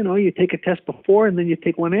 You take a test before and then you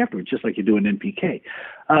take one afterwards, just like you do an NPK.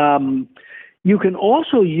 You can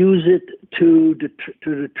also use it to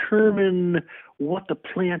determine what the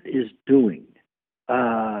plant is doing.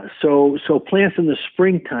 So plants in the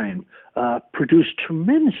springtime produce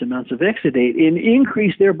tremendous amounts of exudate and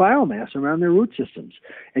increase their biomass around their root systems,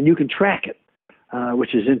 and you can track it.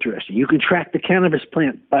 Which is interesting. You can track the cannabis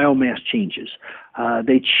plant biomass changes.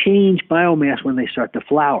 They change biomass when they start to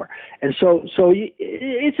flower, and so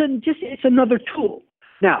it's another tool.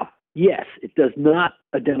 Now, yes, it does not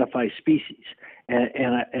identify species,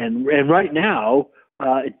 and right now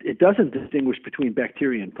it doesn't distinguish between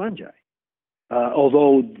bacteria and fungi.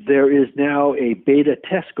 Although there is now a beta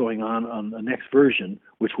test going on the next version,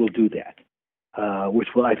 which will do that,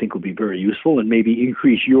 I think will be very useful and maybe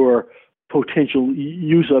increase your potential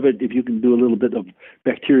use of it if you can do a little bit of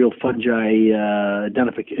bacterial fungi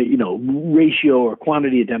identification, ratio or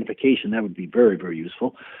quantity identification. That would be very, very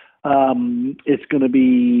useful. It's going to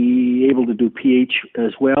be able to do pH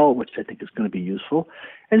as well, which I think is going to be useful.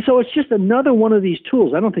 And so it's just another one of these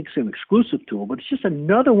tools. I don't think it's an exclusive tool, but it's just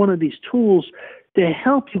another one of these tools to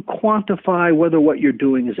help you quantify whether what you're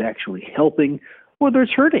doing is actually helping, whether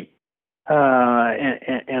it's hurting.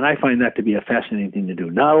 And I find that to be a fascinating thing to do.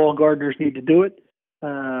 Not all gardeners need to do it,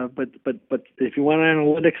 but if you want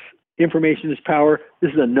analytics, information is power.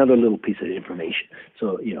 This is another little piece of information.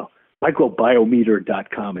 So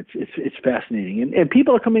microbiometer.com. It's fascinating, and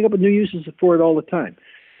people are coming up with new uses for it all the time,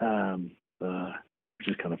 which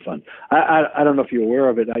is kind of fun. I don't know if you're aware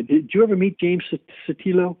of it. Did you ever meet James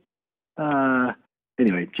Sotillo?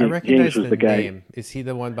 Anyway, James was the guy. Name. Is he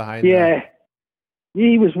the one behind? Yeah.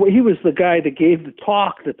 He was the guy that gave the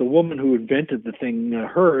talk that the woman who invented the thing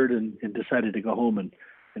heard and decided to go home and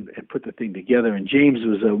put the thing together. And James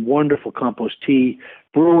was a wonderful compost tea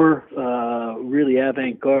brewer, really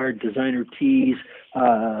avant-garde designer teas,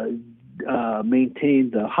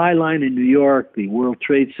 maintained the High Line in New York, the World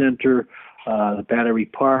Trade Center, the Battery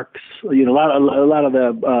Parks, a lot of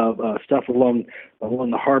the stuff along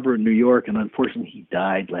the harbor in New York. And unfortunately, he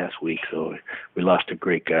died last week, so we lost a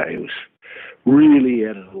great guy who was really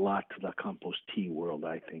added a lot to the compost tea world,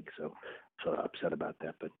 I think. So upset about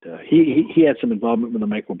that. But he had some involvement with the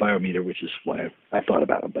microbiometer, which is why I thought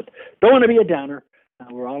about him. But don't want to be a downer.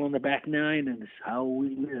 We're all on the back nine, and it's how we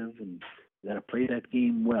live, and we got to play that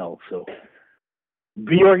game well. So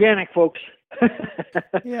be organic, folks.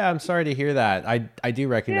 Yeah, I'm sorry to hear that. I do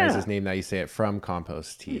recognize his name, that you say it, from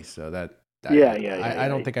Compost Tea. So that I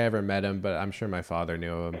don't think I ever met him, but I'm sure my father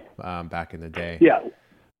knew him back in the day. Yeah.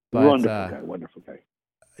 But, wonderful guy.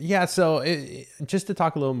 Yeah, so just to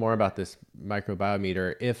talk a little more about this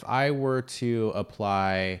microbiometer, if I were to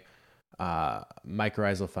apply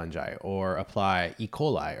mycorrhizal fungi or apply E.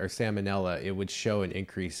 coli or salmonella, it would show an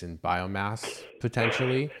increase in biomass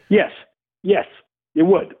potentially? Yes, it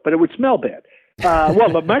would, but it would smell bad.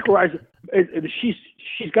 Well, the mycorrhizal,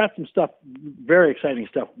 she's got some stuff, very exciting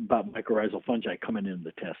stuff about mycorrhizal fungi coming in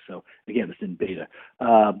the test. So again, it's in beta.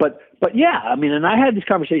 But yeah, I mean, and I had this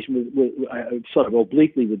conversation with sort of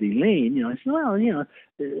obliquely with Elaine. I said, well,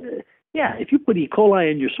 if you put E.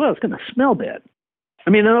 coli in your soil, it's going to smell bad. I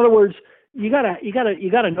mean, in other words, you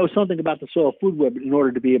gotta know something about the soil food web in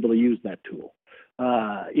order to be able to use that tool.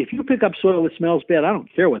 If you pick up soil that smells bad, I don't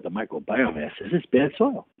care what the microbiomass is. It's bad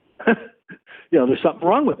soil. There's something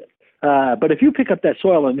wrong with it. But if you pick up that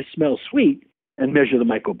soil and it smells sweet and measure the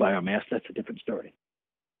microbiomass, that's a different story.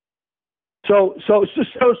 So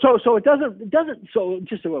it doesn't. So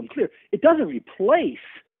just so I'm clear, it doesn't replace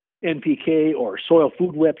NPK or soil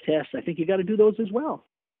food web tests. I think you got to do those as well,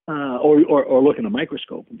 or look in a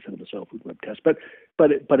microscope instead of a soil food web test. But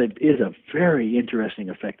it is a very interesting,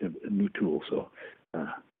 effective new tool. So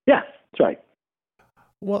yeah, that's right.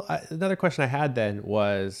 Well, another question I had then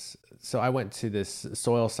was, so I went to this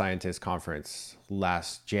soil scientist conference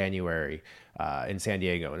last January in San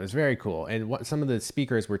Diego, and it was very cool. And some of the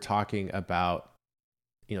speakers were talking about,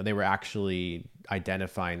 they were actually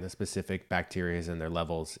identifying the specific bacteria and their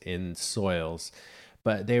levels in soils,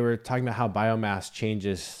 but they were talking about how biomass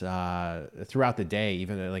changes throughout the day,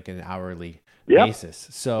 even at like an hourly basis.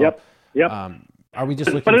 So, are we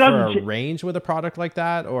just looking for a range with a product like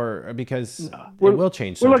that, or because it will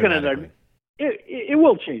change so dramatically? It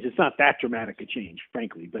will change. It's not that dramatic a change,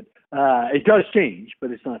 frankly, but it does change,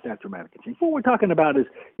 but it's not that dramatic a change. What we're talking about is,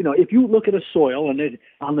 if you look at a soil and it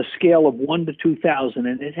on the scale of 1 to 2,000,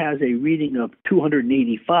 and it has a reading of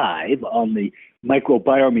 285 on the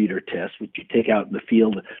microbiometer test, which you take out in the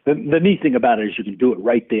field. The neat thing about it is you can do it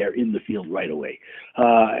right there in the field right away.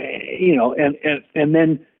 And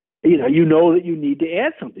then that you need to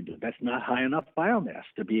add something to it. That's not high enough biomass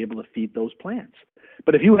to be able to feed those plants.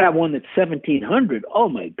 But if you have one that's 1,700, oh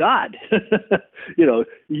my God,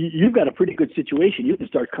 you've got a pretty good situation. You can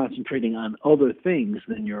start concentrating on other things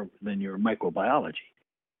than your microbiology.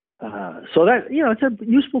 So that it's a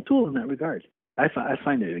useful tool in that regard. I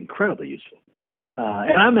find it incredibly useful.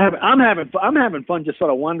 And I'm having fun just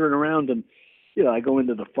sort of wandering around, and I go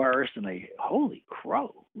into the forest and holy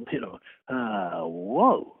crow,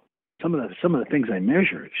 whoa. Some of the things I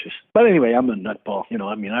measure, it's just. But anyway, I'm a nutball.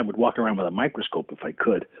 I would walk around with a microscope if I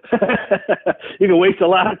could. You can waste a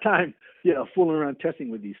lot of time, fooling around testing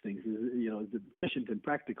with these things. It's efficient and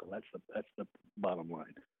practical. That's the bottom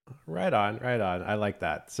line. Right on. I like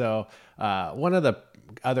that. So one of the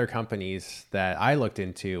other companies that I looked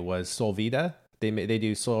into was Solvita. They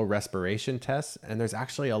do soil respiration tests, and there's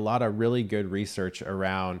actually a lot of really good research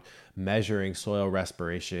around measuring soil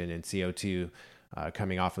respiration and CO2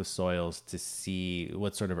 coming off of soils to see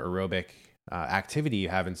what sort of aerobic activity you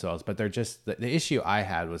have in soils. But they're just, the issue I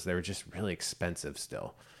had was they were just really expensive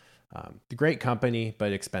still. Great company,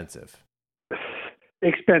 but expensive.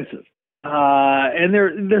 Expensive. And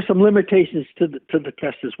there's some limitations to the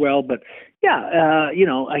test as well. But yeah,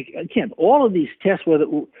 I can't. All of these tests, whether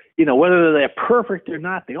they're perfect or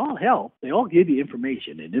not, they all help. They all give you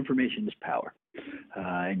information, and information is power.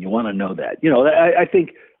 And you want to know that.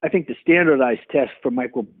 I think the standardized test for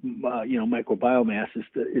microbiomass is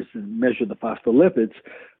to measure the phospholipids,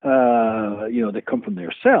 that come from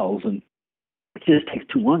their cells, and it just takes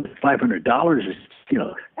too long. $500 is,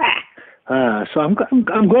 so I'm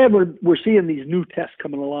glad we're seeing these new tests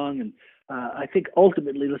coming along, and I think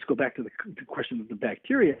ultimately, let's go back to the question of the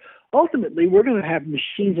bacteria. Ultimately, we're going to have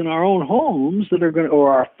machines in our own homes that are going to,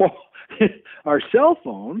 or our cell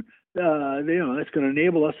phone. That's going to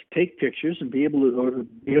enable us to take pictures and be able to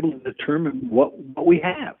determine what we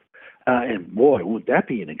have. And boy, would that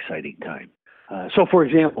be an exciting time. So, for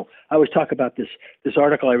example, I was talking about this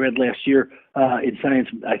article I read last year in Science.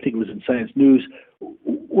 I think it was in Science News,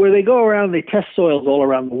 where they go around, they test soils all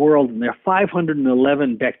around the world, and there are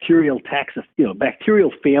 511 bacterial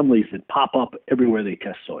families that pop up everywhere they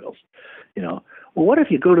test soils. Well, what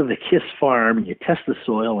if you go to the KISS farm and you test the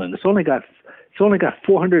soil, and it's only got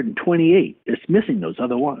 428. It's missing those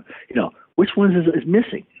other ones. Which ones is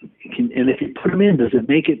missing? And if you put them in, does it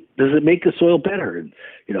make the soil better? And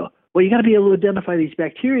well, you got to be able to identify these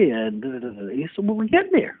bacteria. And so we're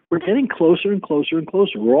getting there. We're getting closer and closer and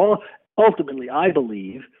closer. We're all ultimately, I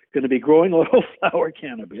believe, going to be growing autoflower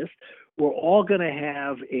cannabis. We're all going to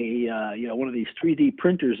have one of these 3D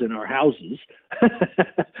printers in our houses,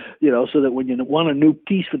 so that when you want a new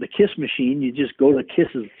piece for the KISS machine, you just go to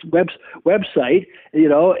KISS's website,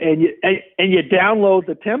 and you download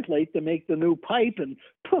the template to make the new pipe, and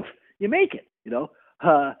poof, you make it,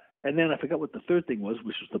 And then I forgot what the third thing was,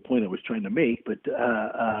 which was the point I was trying to make. But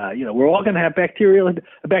we're all going to have bacterial and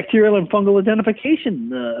fungal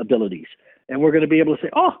identification abilities, and we're going to be able to say,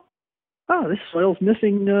 oh, this soil's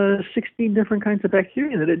missing 16 different kinds of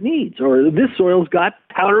bacteria that it needs, or this soil's got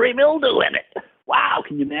powdery mildew in it. Wow,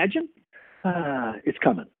 can you imagine? It's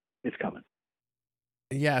coming. It's coming.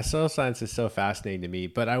 Yeah, soil science is so fascinating to me.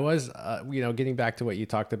 But I was, getting back to what you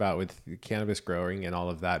talked about with cannabis growing and all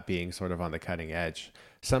of that being sort of on the cutting edge.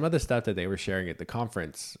 Some of the stuff that they were sharing at the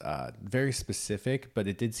conference, very specific, but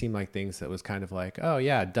it did seem like things that was kind of like, oh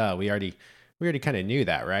yeah, duh, we already kind of knew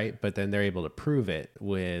that, right? But then they're able to prove it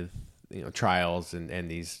with trials and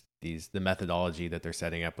the methodology that they're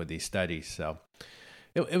setting up with these studies. So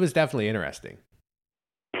it was definitely interesting.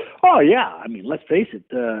 Oh yeah, I mean, let's face it.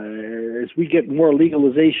 As we get more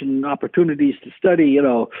legalization opportunities to study,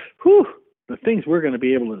 the things we're going to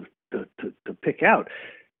be able to pick out.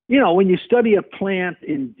 When you study a plant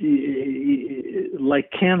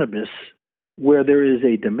like cannabis, where there is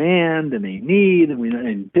a demand and a need,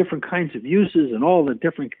 and different kinds of uses, and all the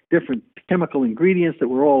different chemical ingredients that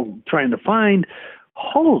we're all trying to find,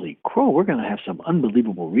 holy crow, we're going to have some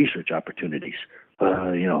unbelievable research opportunities.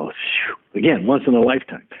 Again, once in a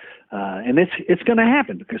lifetime. And it's going to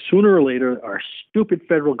happen, because sooner or later our stupid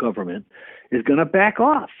federal government is going to back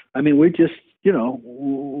off. I mean, we're just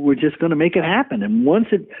going to make it happen. And once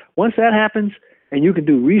that happens, and you can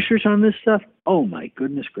do research on this stuff, oh my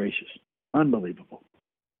goodness gracious, unbelievable.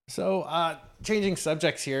 So, changing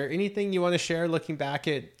subjects here, anything you want to share looking back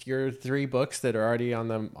at your 3 books that are already on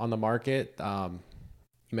the market? You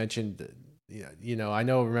mentioned I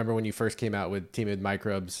remember when you first came out with Team with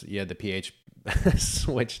Microbes, you had the pH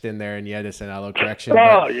switched in there and you had to send out a correction.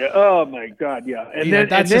 Oh, yeah. Oh, my God. Yeah. And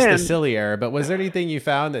that's just a silly error. But was there anything you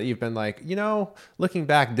found that you've been like, looking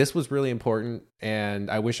back, this was really important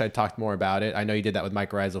and I wish I'd talked more about it? I know you did that with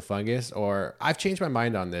mycorrhizal fungus, or I've changed my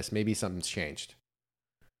mind on this. Maybe something's changed.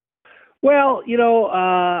 Well,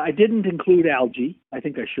 I didn't include algae. I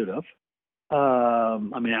think I should have.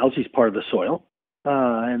 Algae is part of the soil,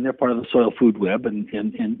 and they're part of the soil food web, and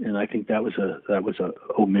I think that was a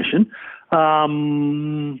omission. I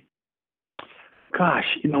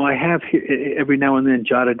have here, every now and then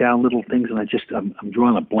jotted down little things, and I'm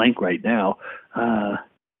drawing a blank right now.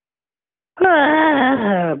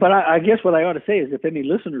 But I guess what I ought to say is, if any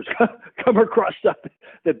listeners come across stuff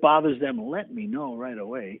that bothers them, let me know right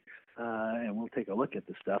away. And we'll take a look at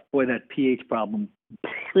the stuff. Boy, that pH problem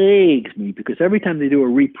plagues me, because every time they do a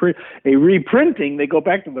reprinting, they go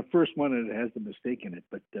back to the first one and it has the mistake in it.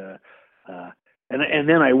 But and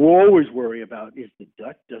then I always worry about, does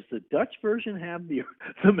the Dutch version have the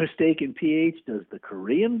mistake in pH? Does the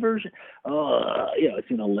Korean version? It's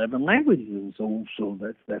in 11 languages, so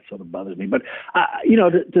that sort of bothers me. But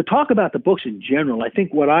to talk about the books in general, I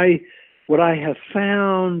think what I have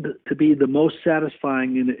found to be the most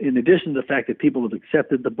satisfying, in addition to the fact that people have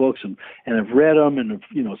accepted the books and have read them and have,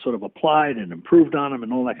 sort of applied and improved on them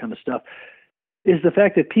and all that kind of stuff, is the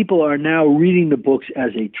fact that people are now reading the books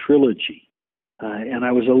as a trilogy. And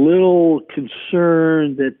I was a little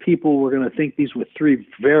concerned that people were going to think these were three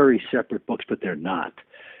very separate books, but they're not.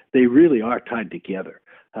 They really are tied together.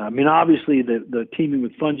 Obviously, the Teaming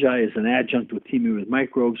with Fungi is an adjunct with Teaming with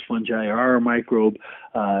Microbes. Fungi are a microbe.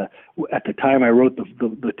 At the time I wrote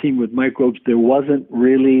the Teaming with Microbes, there wasn't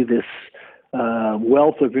really this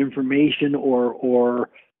wealth of information or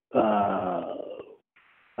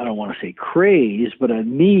I don't want to say craze, but a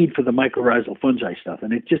need for the mycorrhizal fungi stuff.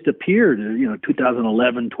 And it just appeared,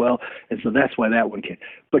 2011, 12, and so that's why that one came.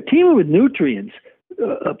 But Teaming with Nutrients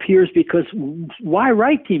appears because why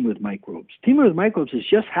write Teaming with Microbes? Teaming with Microbes is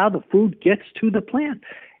just how the food gets to the plant.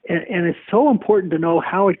 And it's so important to know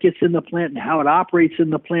how it gets in the plant and how it operates in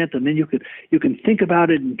the plant. And then you can think about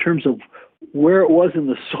it in terms of where it was in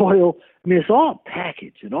the soil. It's all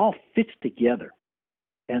packaged. It all fits together.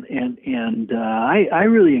 And I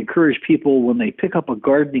really encourage people, when they pick up a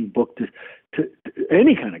gardening book, to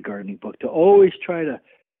any kind of gardening book, to always try to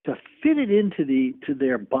fit it into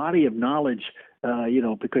their body of knowledge,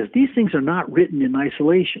 because these things are not written in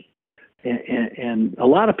isolation. And a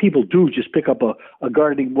lot of people do just pick up a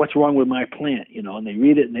gardening, what's wrong with my plant, and they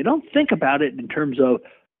read it and they don't think about it in terms of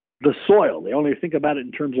the soil. They only think about it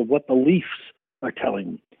in terms of what the leaves are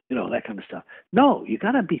telling them, that kind of stuff. No, you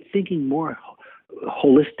got to be thinking more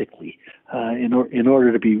holistically in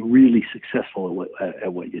order to be really successful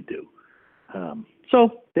at what you do.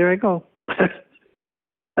 So there I go.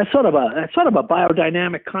 That's sort of a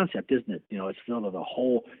biodynamic concept, isn't it? It's sort of the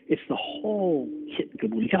whole kit and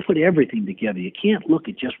caboodle. You got to put everything together. You can't look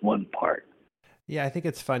at just one part. Yeah, I think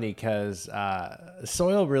it's funny because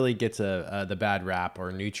soil really gets the bad rap,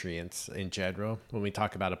 or nutrients in general, when we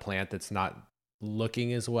talk about a plant that's not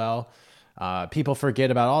looking as well. People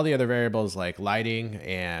forget about all the other variables like lighting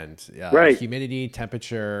and humidity,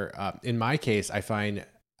 temperature. In my case,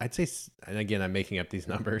 I'd say, and again, I'm making up these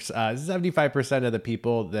numbers, 75% of the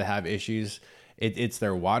people that have issues, it's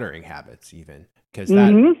their watering habits even, because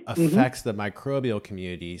that affects the microbial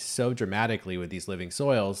community so dramatically with these living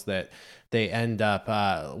soils that they end up,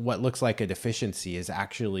 what looks like a deficiency is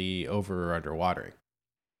actually over or under watering.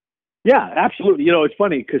 Yeah, absolutely. It's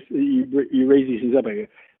funny because you raise these things up.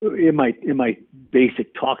 In my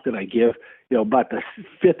basic talk that I give, about the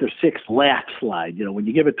fifth or sixth laugh slide. When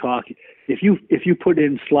you give a talk, if you put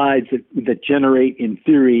in slides that generate, in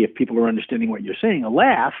theory, if people are understanding what you're saying, a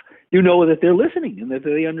laugh, that they're listening and that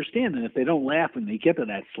they understand. And if they don't laugh when they get to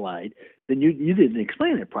that slide, then you didn't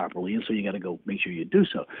explain it properly, and so you got to go make sure you do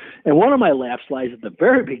so. And one of my laugh slides at the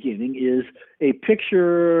very beginning is a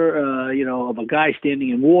picture, of a guy standing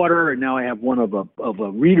in water, and now I have one of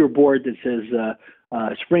a reader board that says,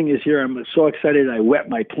 "Spring is here. I'm so excited I wet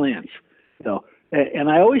my plants." And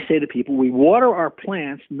I always say to people, we water our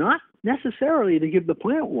plants not necessarily to give the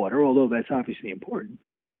plant water, although that's obviously important,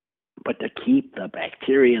 but to keep the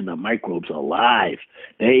bacteria and the microbes alive.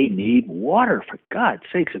 They need water, for God's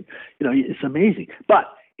sakes. And, it's amazing.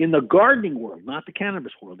 But in the gardening world, not the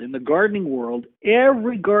cannabis world, in the gardening world,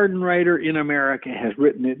 every garden writer in America has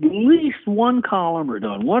written at least one column or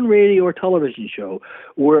done one radio or television show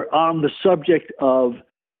where on the subject of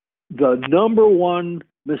the number one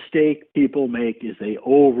mistake people make is they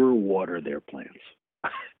overwater their plants.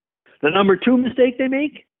 The number two mistake they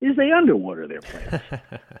make is they underwater their plants.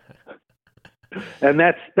 And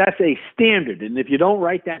that's a standard. And if you don't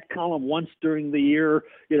write that column once during the year,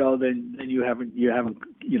 then you haven't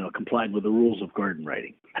complied with the rules of garden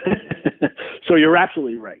writing. So you're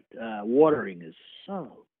absolutely right. Watering is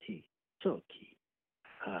so key, so key.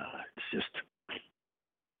 It's just,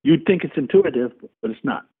 you'd think it's intuitive, but it's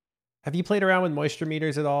not. Have you played around with moisture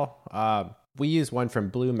meters at all? We use one from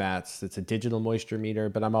Blue Mats. It's a digital moisture meter,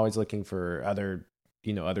 but I'm always looking for other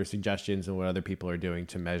suggestions and what other people are doing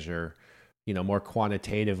to measure, more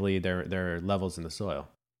quantitatively their levels in the soil.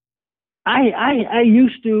 I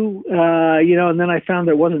used to, and then I found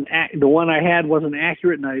that the one I had wasn't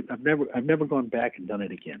accurate, and I've never gone back and done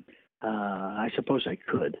it again. I suppose I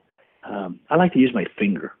could. I like to use my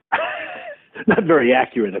finger. Not very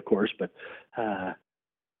accurate, of course, but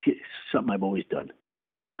something I've always done.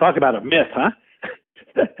 Talk about a myth, huh?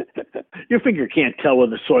 Your finger can't tell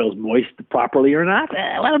whether the soil's moist properly or not.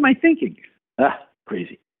 What am I thinking?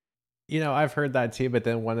 Crazy. I've heard that too, but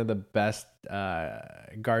then one of the best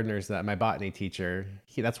gardeners, that my botany teacher,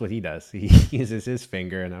 that's what he does. He uses his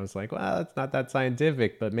finger, and I was like, well, it's not that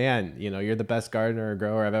scientific, but man, you're the best gardener or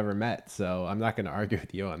grower I've ever met, so I'm not going to argue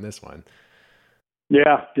with you on this one.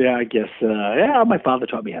 Yeah, I guess. My father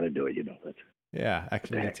taught me how to do it, Yeah,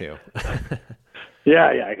 actually, me too.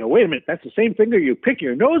 Yeah. I go, wait a minute, that's the same finger you pick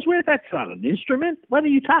your nose with? That's not an instrument. What are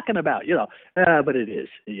you talking about? But it is.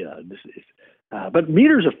 This is. But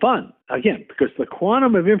meters are fun, again, because the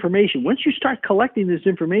quantum of information, once you start collecting this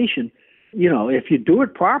information, if you do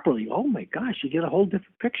it properly, oh my gosh, you get a whole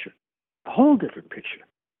different picture.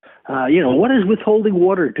 What does withholding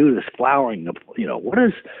water do to flowering? What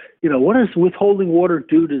does withholding water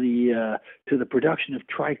do to the production of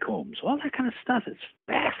trichomes? All that kind of stuff. It's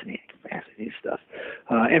fascinating stuff.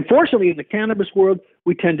 And fortunately, in the cannabis world,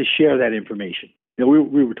 we tend to share that information.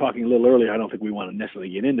 We were talking a little earlier. I don't think we want to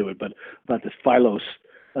necessarily get into it, but about this Phylos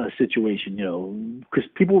situation, because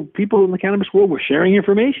people in the cannabis world were sharing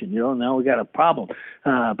information. Now we got a problem,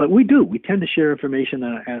 but we tend to share information,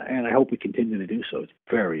 and I hope we continue to do so. It's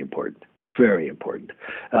very important,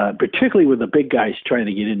 particularly with the big guys trying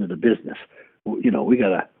to get into the business. We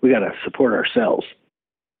gotta support ourselves.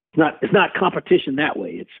 It's not competition that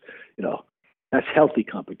way. It's that's healthy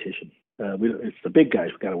competition. It's the big guys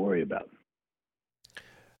we got to worry about.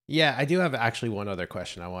 Yeah, I do have actually one other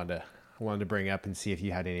question I wanted to bring up and see if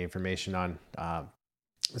you had any information on.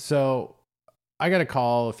 So I got a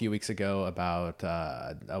call a few weeks ago about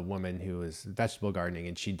a woman who was vegetable gardening,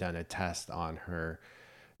 and she'd done a test on her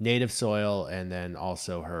native soil and then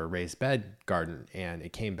also her raised bed garden. And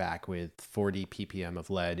it came back with 40 ppm of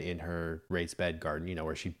lead in her raised bed garden,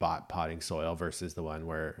 where she bought potting soil versus the one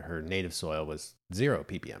where her native soil was 0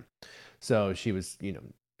 ppm. So she was,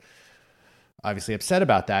 obviously upset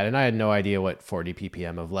about that. And I had no idea what 40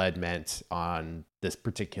 ppm of lead meant on this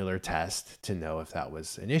particular test to know if that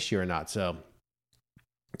was an issue or not. So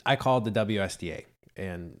I called the WSDA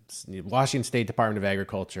and Washington State Department of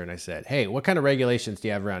Agriculture, and I said, hey, what kind of regulations do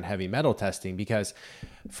you have around heavy metal testing? Because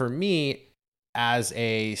for me, as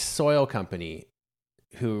a soil company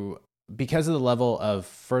because of the level of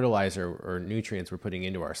fertilizer or nutrients we're putting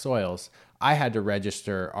into our soils, I had to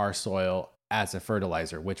register our soil as a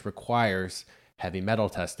fertilizer, which requires heavy metal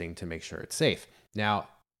testing to make sure it's safe. Now,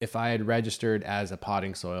 if I had registered as a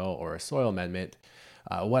potting soil or a soil amendment,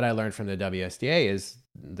 what I learned from the WSDA is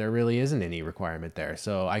there really isn't any requirement there.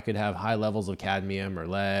 So I could have high levels of cadmium or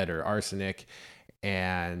lead or arsenic,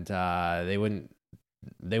 and they wouldn't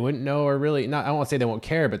know, or really not. I won't say they won't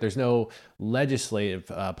care, but there's no legislative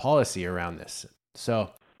policy around this. So.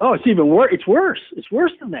 Oh, it's even worse. It's worse. It's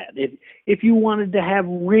worse than that. If you wanted to have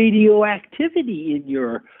radioactivity in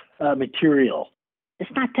your material, it's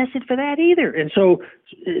not tested for that either. And so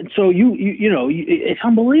it's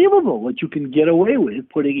unbelievable what you can get away with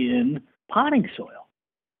putting in potting soil.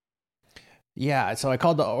 Yeah. So I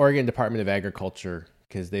called the Oregon Department of Agriculture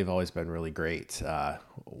because they've always been really great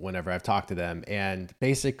whenever I've talked to them. And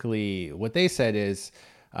basically what they said is,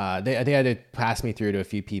 they had to pass me through to a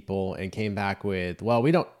few people and came back with, well,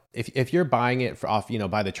 we don't, if you're buying it off,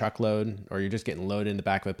 by the truckload, or you're just getting loaded in the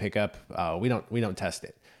back of a pickup, we don't test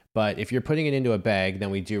it. But if you're putting it into a bag,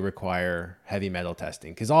 then we do require heavy metal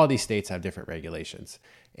testing, because all of these states have different regulations.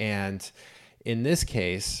 And in this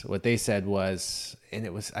case, what they said was, and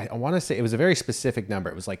it was, I want to say it was a very specific number.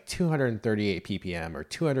 It was like 238 ppm or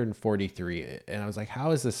 243. And I was like, how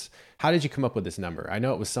did you come up with this number? I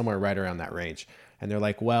know it was somewhere right around that range. And they're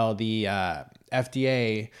like, well, the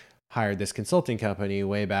FDA hired this consulting company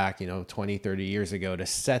way back, 20, 30 years ago to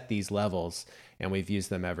set these levels, and we've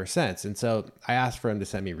used them ever since. And so I asked for them to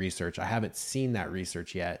send me research. I haven't seen that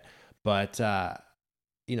research yet, But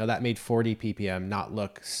that made 40 ppm not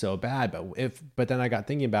look so bad. But then I got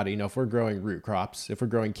thinking about it. If we're growing root crops, if we're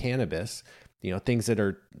growing cannabis, things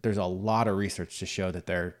there's a lot of research to show that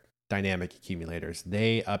they're dynamic accumulators.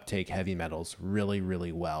 They uptake heavy metals really,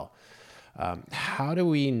 really well. How do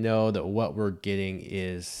we know that what we're getting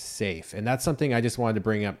is safe? And that's something I just wanted to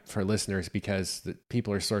bring up for listeners, because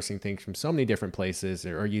people are sourcing things from so many different places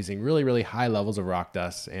or using really, really high levels of rock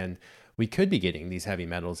dust. And we could be getting these heavy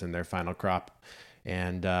metals in their final crop.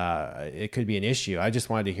 And it could be an issue. I just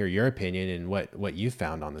wanted to hear your opinion and what you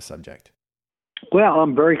found on the subject. Well,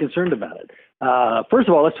 I'm very concerned about it. First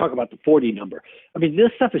of all, let's talk about the 40 number. I mean,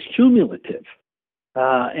 this stuff is cumulative.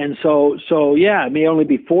 And so yeah, it may only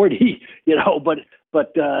be 40,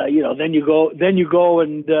 but then you go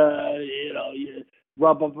and you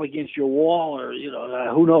rub up against your wall, or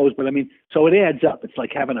who knows, but I mean, so it adds up. It's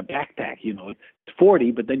like having a backpack, it's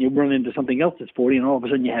 40, but then you run into something else that's 40, and all of a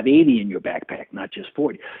sudden you have 80 in your backpack, not just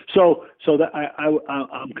 40. So that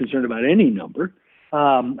I'm concerned about any number.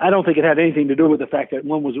 I don't think it had anything to do with the fact that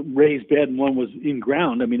one was raised bed and one was in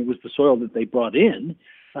ground. I mean, it was the soil that they brought in.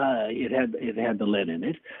 It had the lead in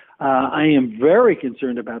it. I am very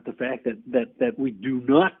concerned about the fact that we do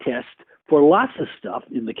not test for lots of stuff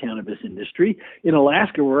in the cannabis industry. In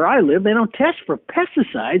Alaska, where I live, they don't test for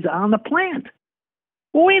pesticides on the plant.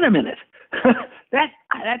 Well, wait a minute.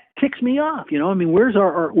 That ticks me off. I mean, where's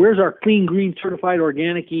our clean, green, certified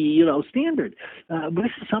organic-y, standard? But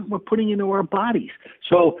this is something we're putting into our bodies.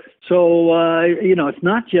 So it's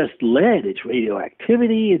not just lead. It's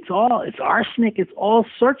radioactivity. It's arsenic. It's all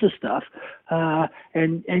sorts of stuff.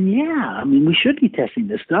 And yeah, I mean, we should be testing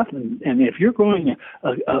this stuff. And if you're growing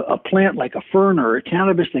a plant like a fern or a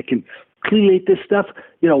cannabis that can chelate this stuff,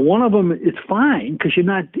 one of them, it's fine because you're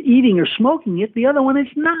not eating or smoking it. The other one is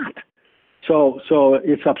not. So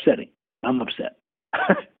it's upsetting. I'm upset.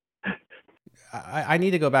 I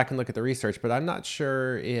need to go back and look at the research, but I'm not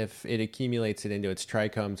sure if it accumulates it into its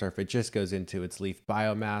trichomes or if it just goes into its leaf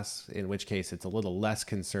biomass, in which case it's a little less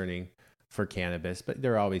concerning for cannabis, but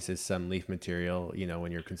there always is some leaf material,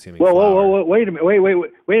 when you're consuming flower. Whoa, wait a minute. Wait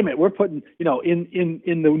a minute. We're putting, in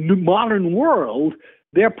the new modern world,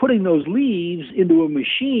 they're putting those leaves into a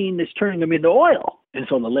machine that's turning them into oil. And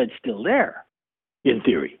so the lead's still there, in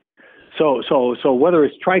theory. So whether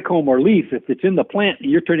it's trichome or leaf, if it's in the plant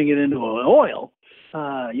and you're turning it into an oil,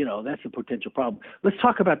 that's a potential problem. Let's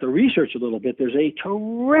talk about the research a little bit. There's a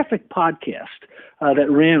terrific podcast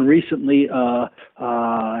that ran recently, and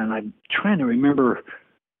I'm trying to remember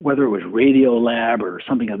whether it was Radiolab or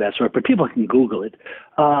something of that sort, but people can Google it,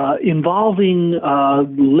 involving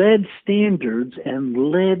lead standards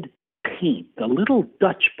and lead paint, the little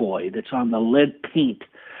Dutch boy that's on the lead paint.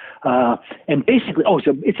 And basically,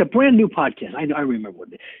 it's a brand new podcast. I remember what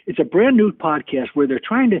it is. It's a brand new podcast where they're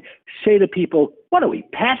trying to say to people, what are we,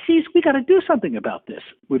 patsies? We got to do something about this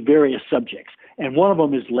with various subjects. And one of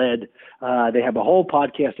them is lead. They have a whole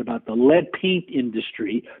podcast about the lead paint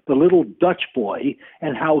industry, the little Dutch boy,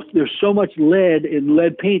 and how there's so much lead in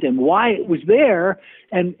lead paint and why it was there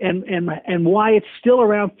and why it's still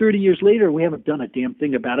around 30 years later. We haven't done a damn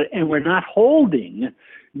thing about it. And we're not holding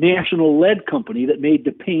National Lead Company that made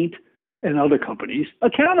the paint and other companies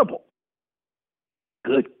accountable.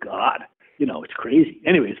 Good God. It's crazy.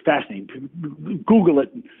 Anyway, it's fascinating. Google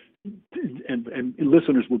it, and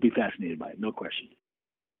listeners will be fascinated by it, no question.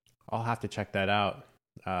 I'll have to check that out.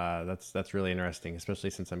 That's really interesting, especially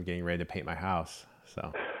since I'm getting ready to paint my house.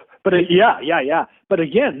 So, but yeah. But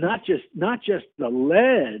again, not just the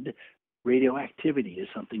lead. Radioactivity is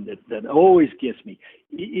something that always gets me.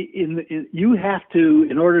 You have to,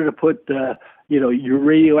 in order to put your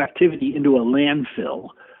radioactivity into a landfill,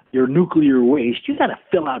 your nuclear waste, you got to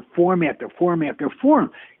fill out form after form after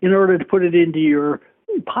form in order to put it into your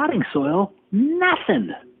potting soil.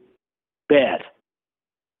 Nothing. Bad.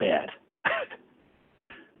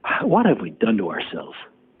 What have we done to ourselves?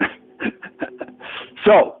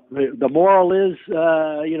 So the moral is,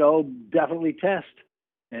 definitely test.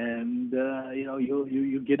 And,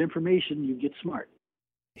 you get information, you get smart.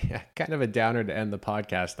 Yeah, kind of a downer to end the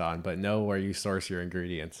podcast on, but know where you source your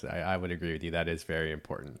ingredients. I would agree with you. That is very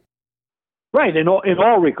important. Right, in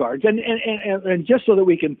all regards. And just so that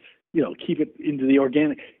we can, keep it into the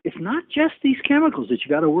organic, it's not just these chemicals that you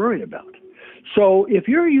got to worry about. So if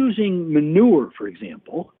you're using manure, for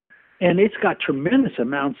example, and it's got tremendous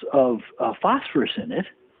amounts of phosphorus in it,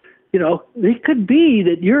 it could be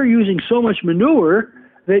that you're using so much manure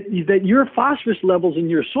that your phosphorus levels in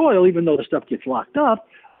your soil, even though the stuff gets locked up,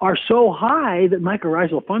 are so high that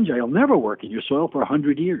mycorrhizal fungi will never work in your soil for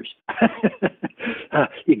 100 years.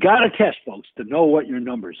 You got to test, folks, to know what your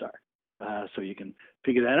numbers are. So you can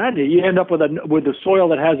figure that out. You end up with a soil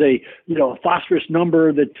that has a phosphorus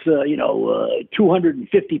number that's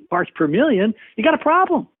 250 parts per million. You got a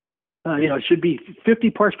problem. It should be 50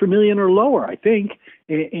 parts per million or lower, I think.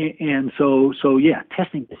 And so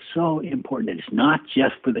testing is so important. And it's not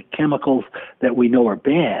just for the chemicals that we know are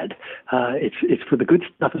bad. It's for the good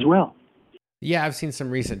stuff as well. Yeah, I've seen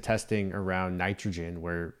some recent testing around nitrogen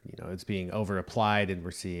where, it's being over applied and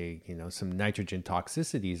we're seeing, some nitrogen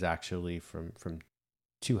toxicities actually from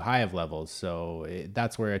too high of levels. So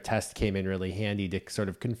that's where a test came in really handy to sort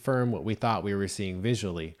of confirm what we thought we were seeing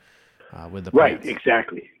visually with the plants. Right,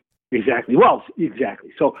 exactly. Well,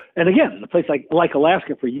 exactly. So, and again, in a place like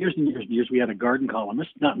Alaska, for years and years and years, we had a garden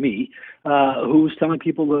columnist, not me, who was telling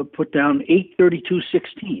people to put down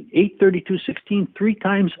 832-16 3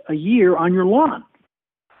 times a year on your lawn.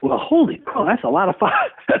 Well, holy crow, that's a lot of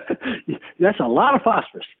that's a lot of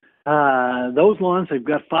phosphorus. Those lawns have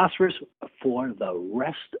got phosphorus for the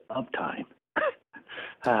rest of time.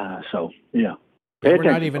 We're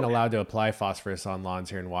not even allowed to apply phosphorus on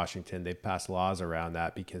lawns here in Washington. They've passed laws around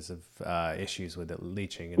that because of issues with it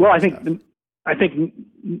leaching. Well, I think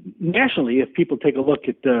nationally, if people take a look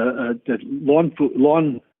at the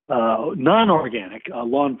non-organic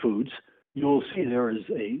lawn foods, you'll see there is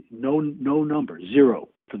a no number, 0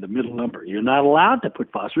 for the middle number. You're not allowed to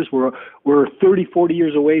put phosphorus. We're 30, 40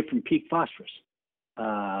 years away from peak phosphorus,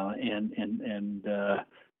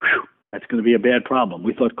 that's going to be a bad problem.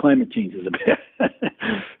 We thought climate change is a bad.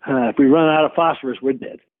 If we run out of phosphorus, we're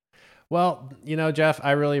dead. Well, Jeff,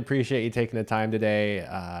 I really appreciate you taking the time today.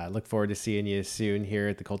 I look forward to seeing you soon here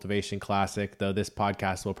at the Cultivation Classic, though this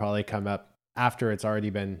podcast will probably come up after it's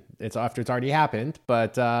already happened.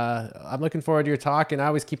 But I'm looking forward to your talk, and I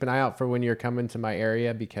always keep an eye out for when you're coming to my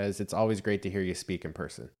area because it's always great to hear you speak in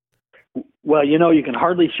person. Well, you can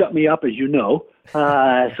hardly shut me up, as you know.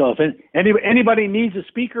 So if anybody needs a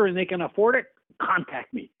speaker and they can afford it,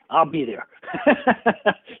 contact me. I'll be there.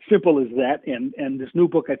 Simple as that. And this new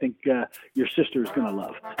book, I think your sister is going to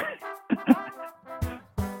love.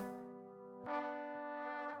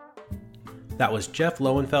 That was Jeff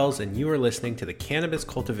Lowenfels, and you are listening to the Cannabis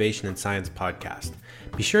Cultivation and Science podcast.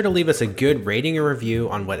 Be sure to leave us a good rating or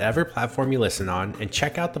review on whatever platform you listen on, and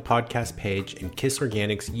check out the podcast page and Kiss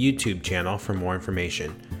Organics YouTube channel for more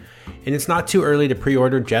information. And it's not too early to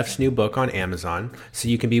pre-order Jeff's new book on Amazon, so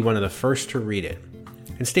you can be one of the first to read it.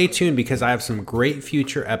 And stay tuned because I have some great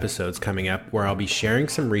future episodes coming up where I'll be sharing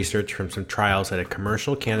some research from some trials at a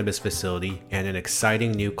commercial cannabis facility and an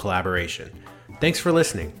exciting new collaboration. Thanks for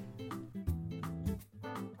listening.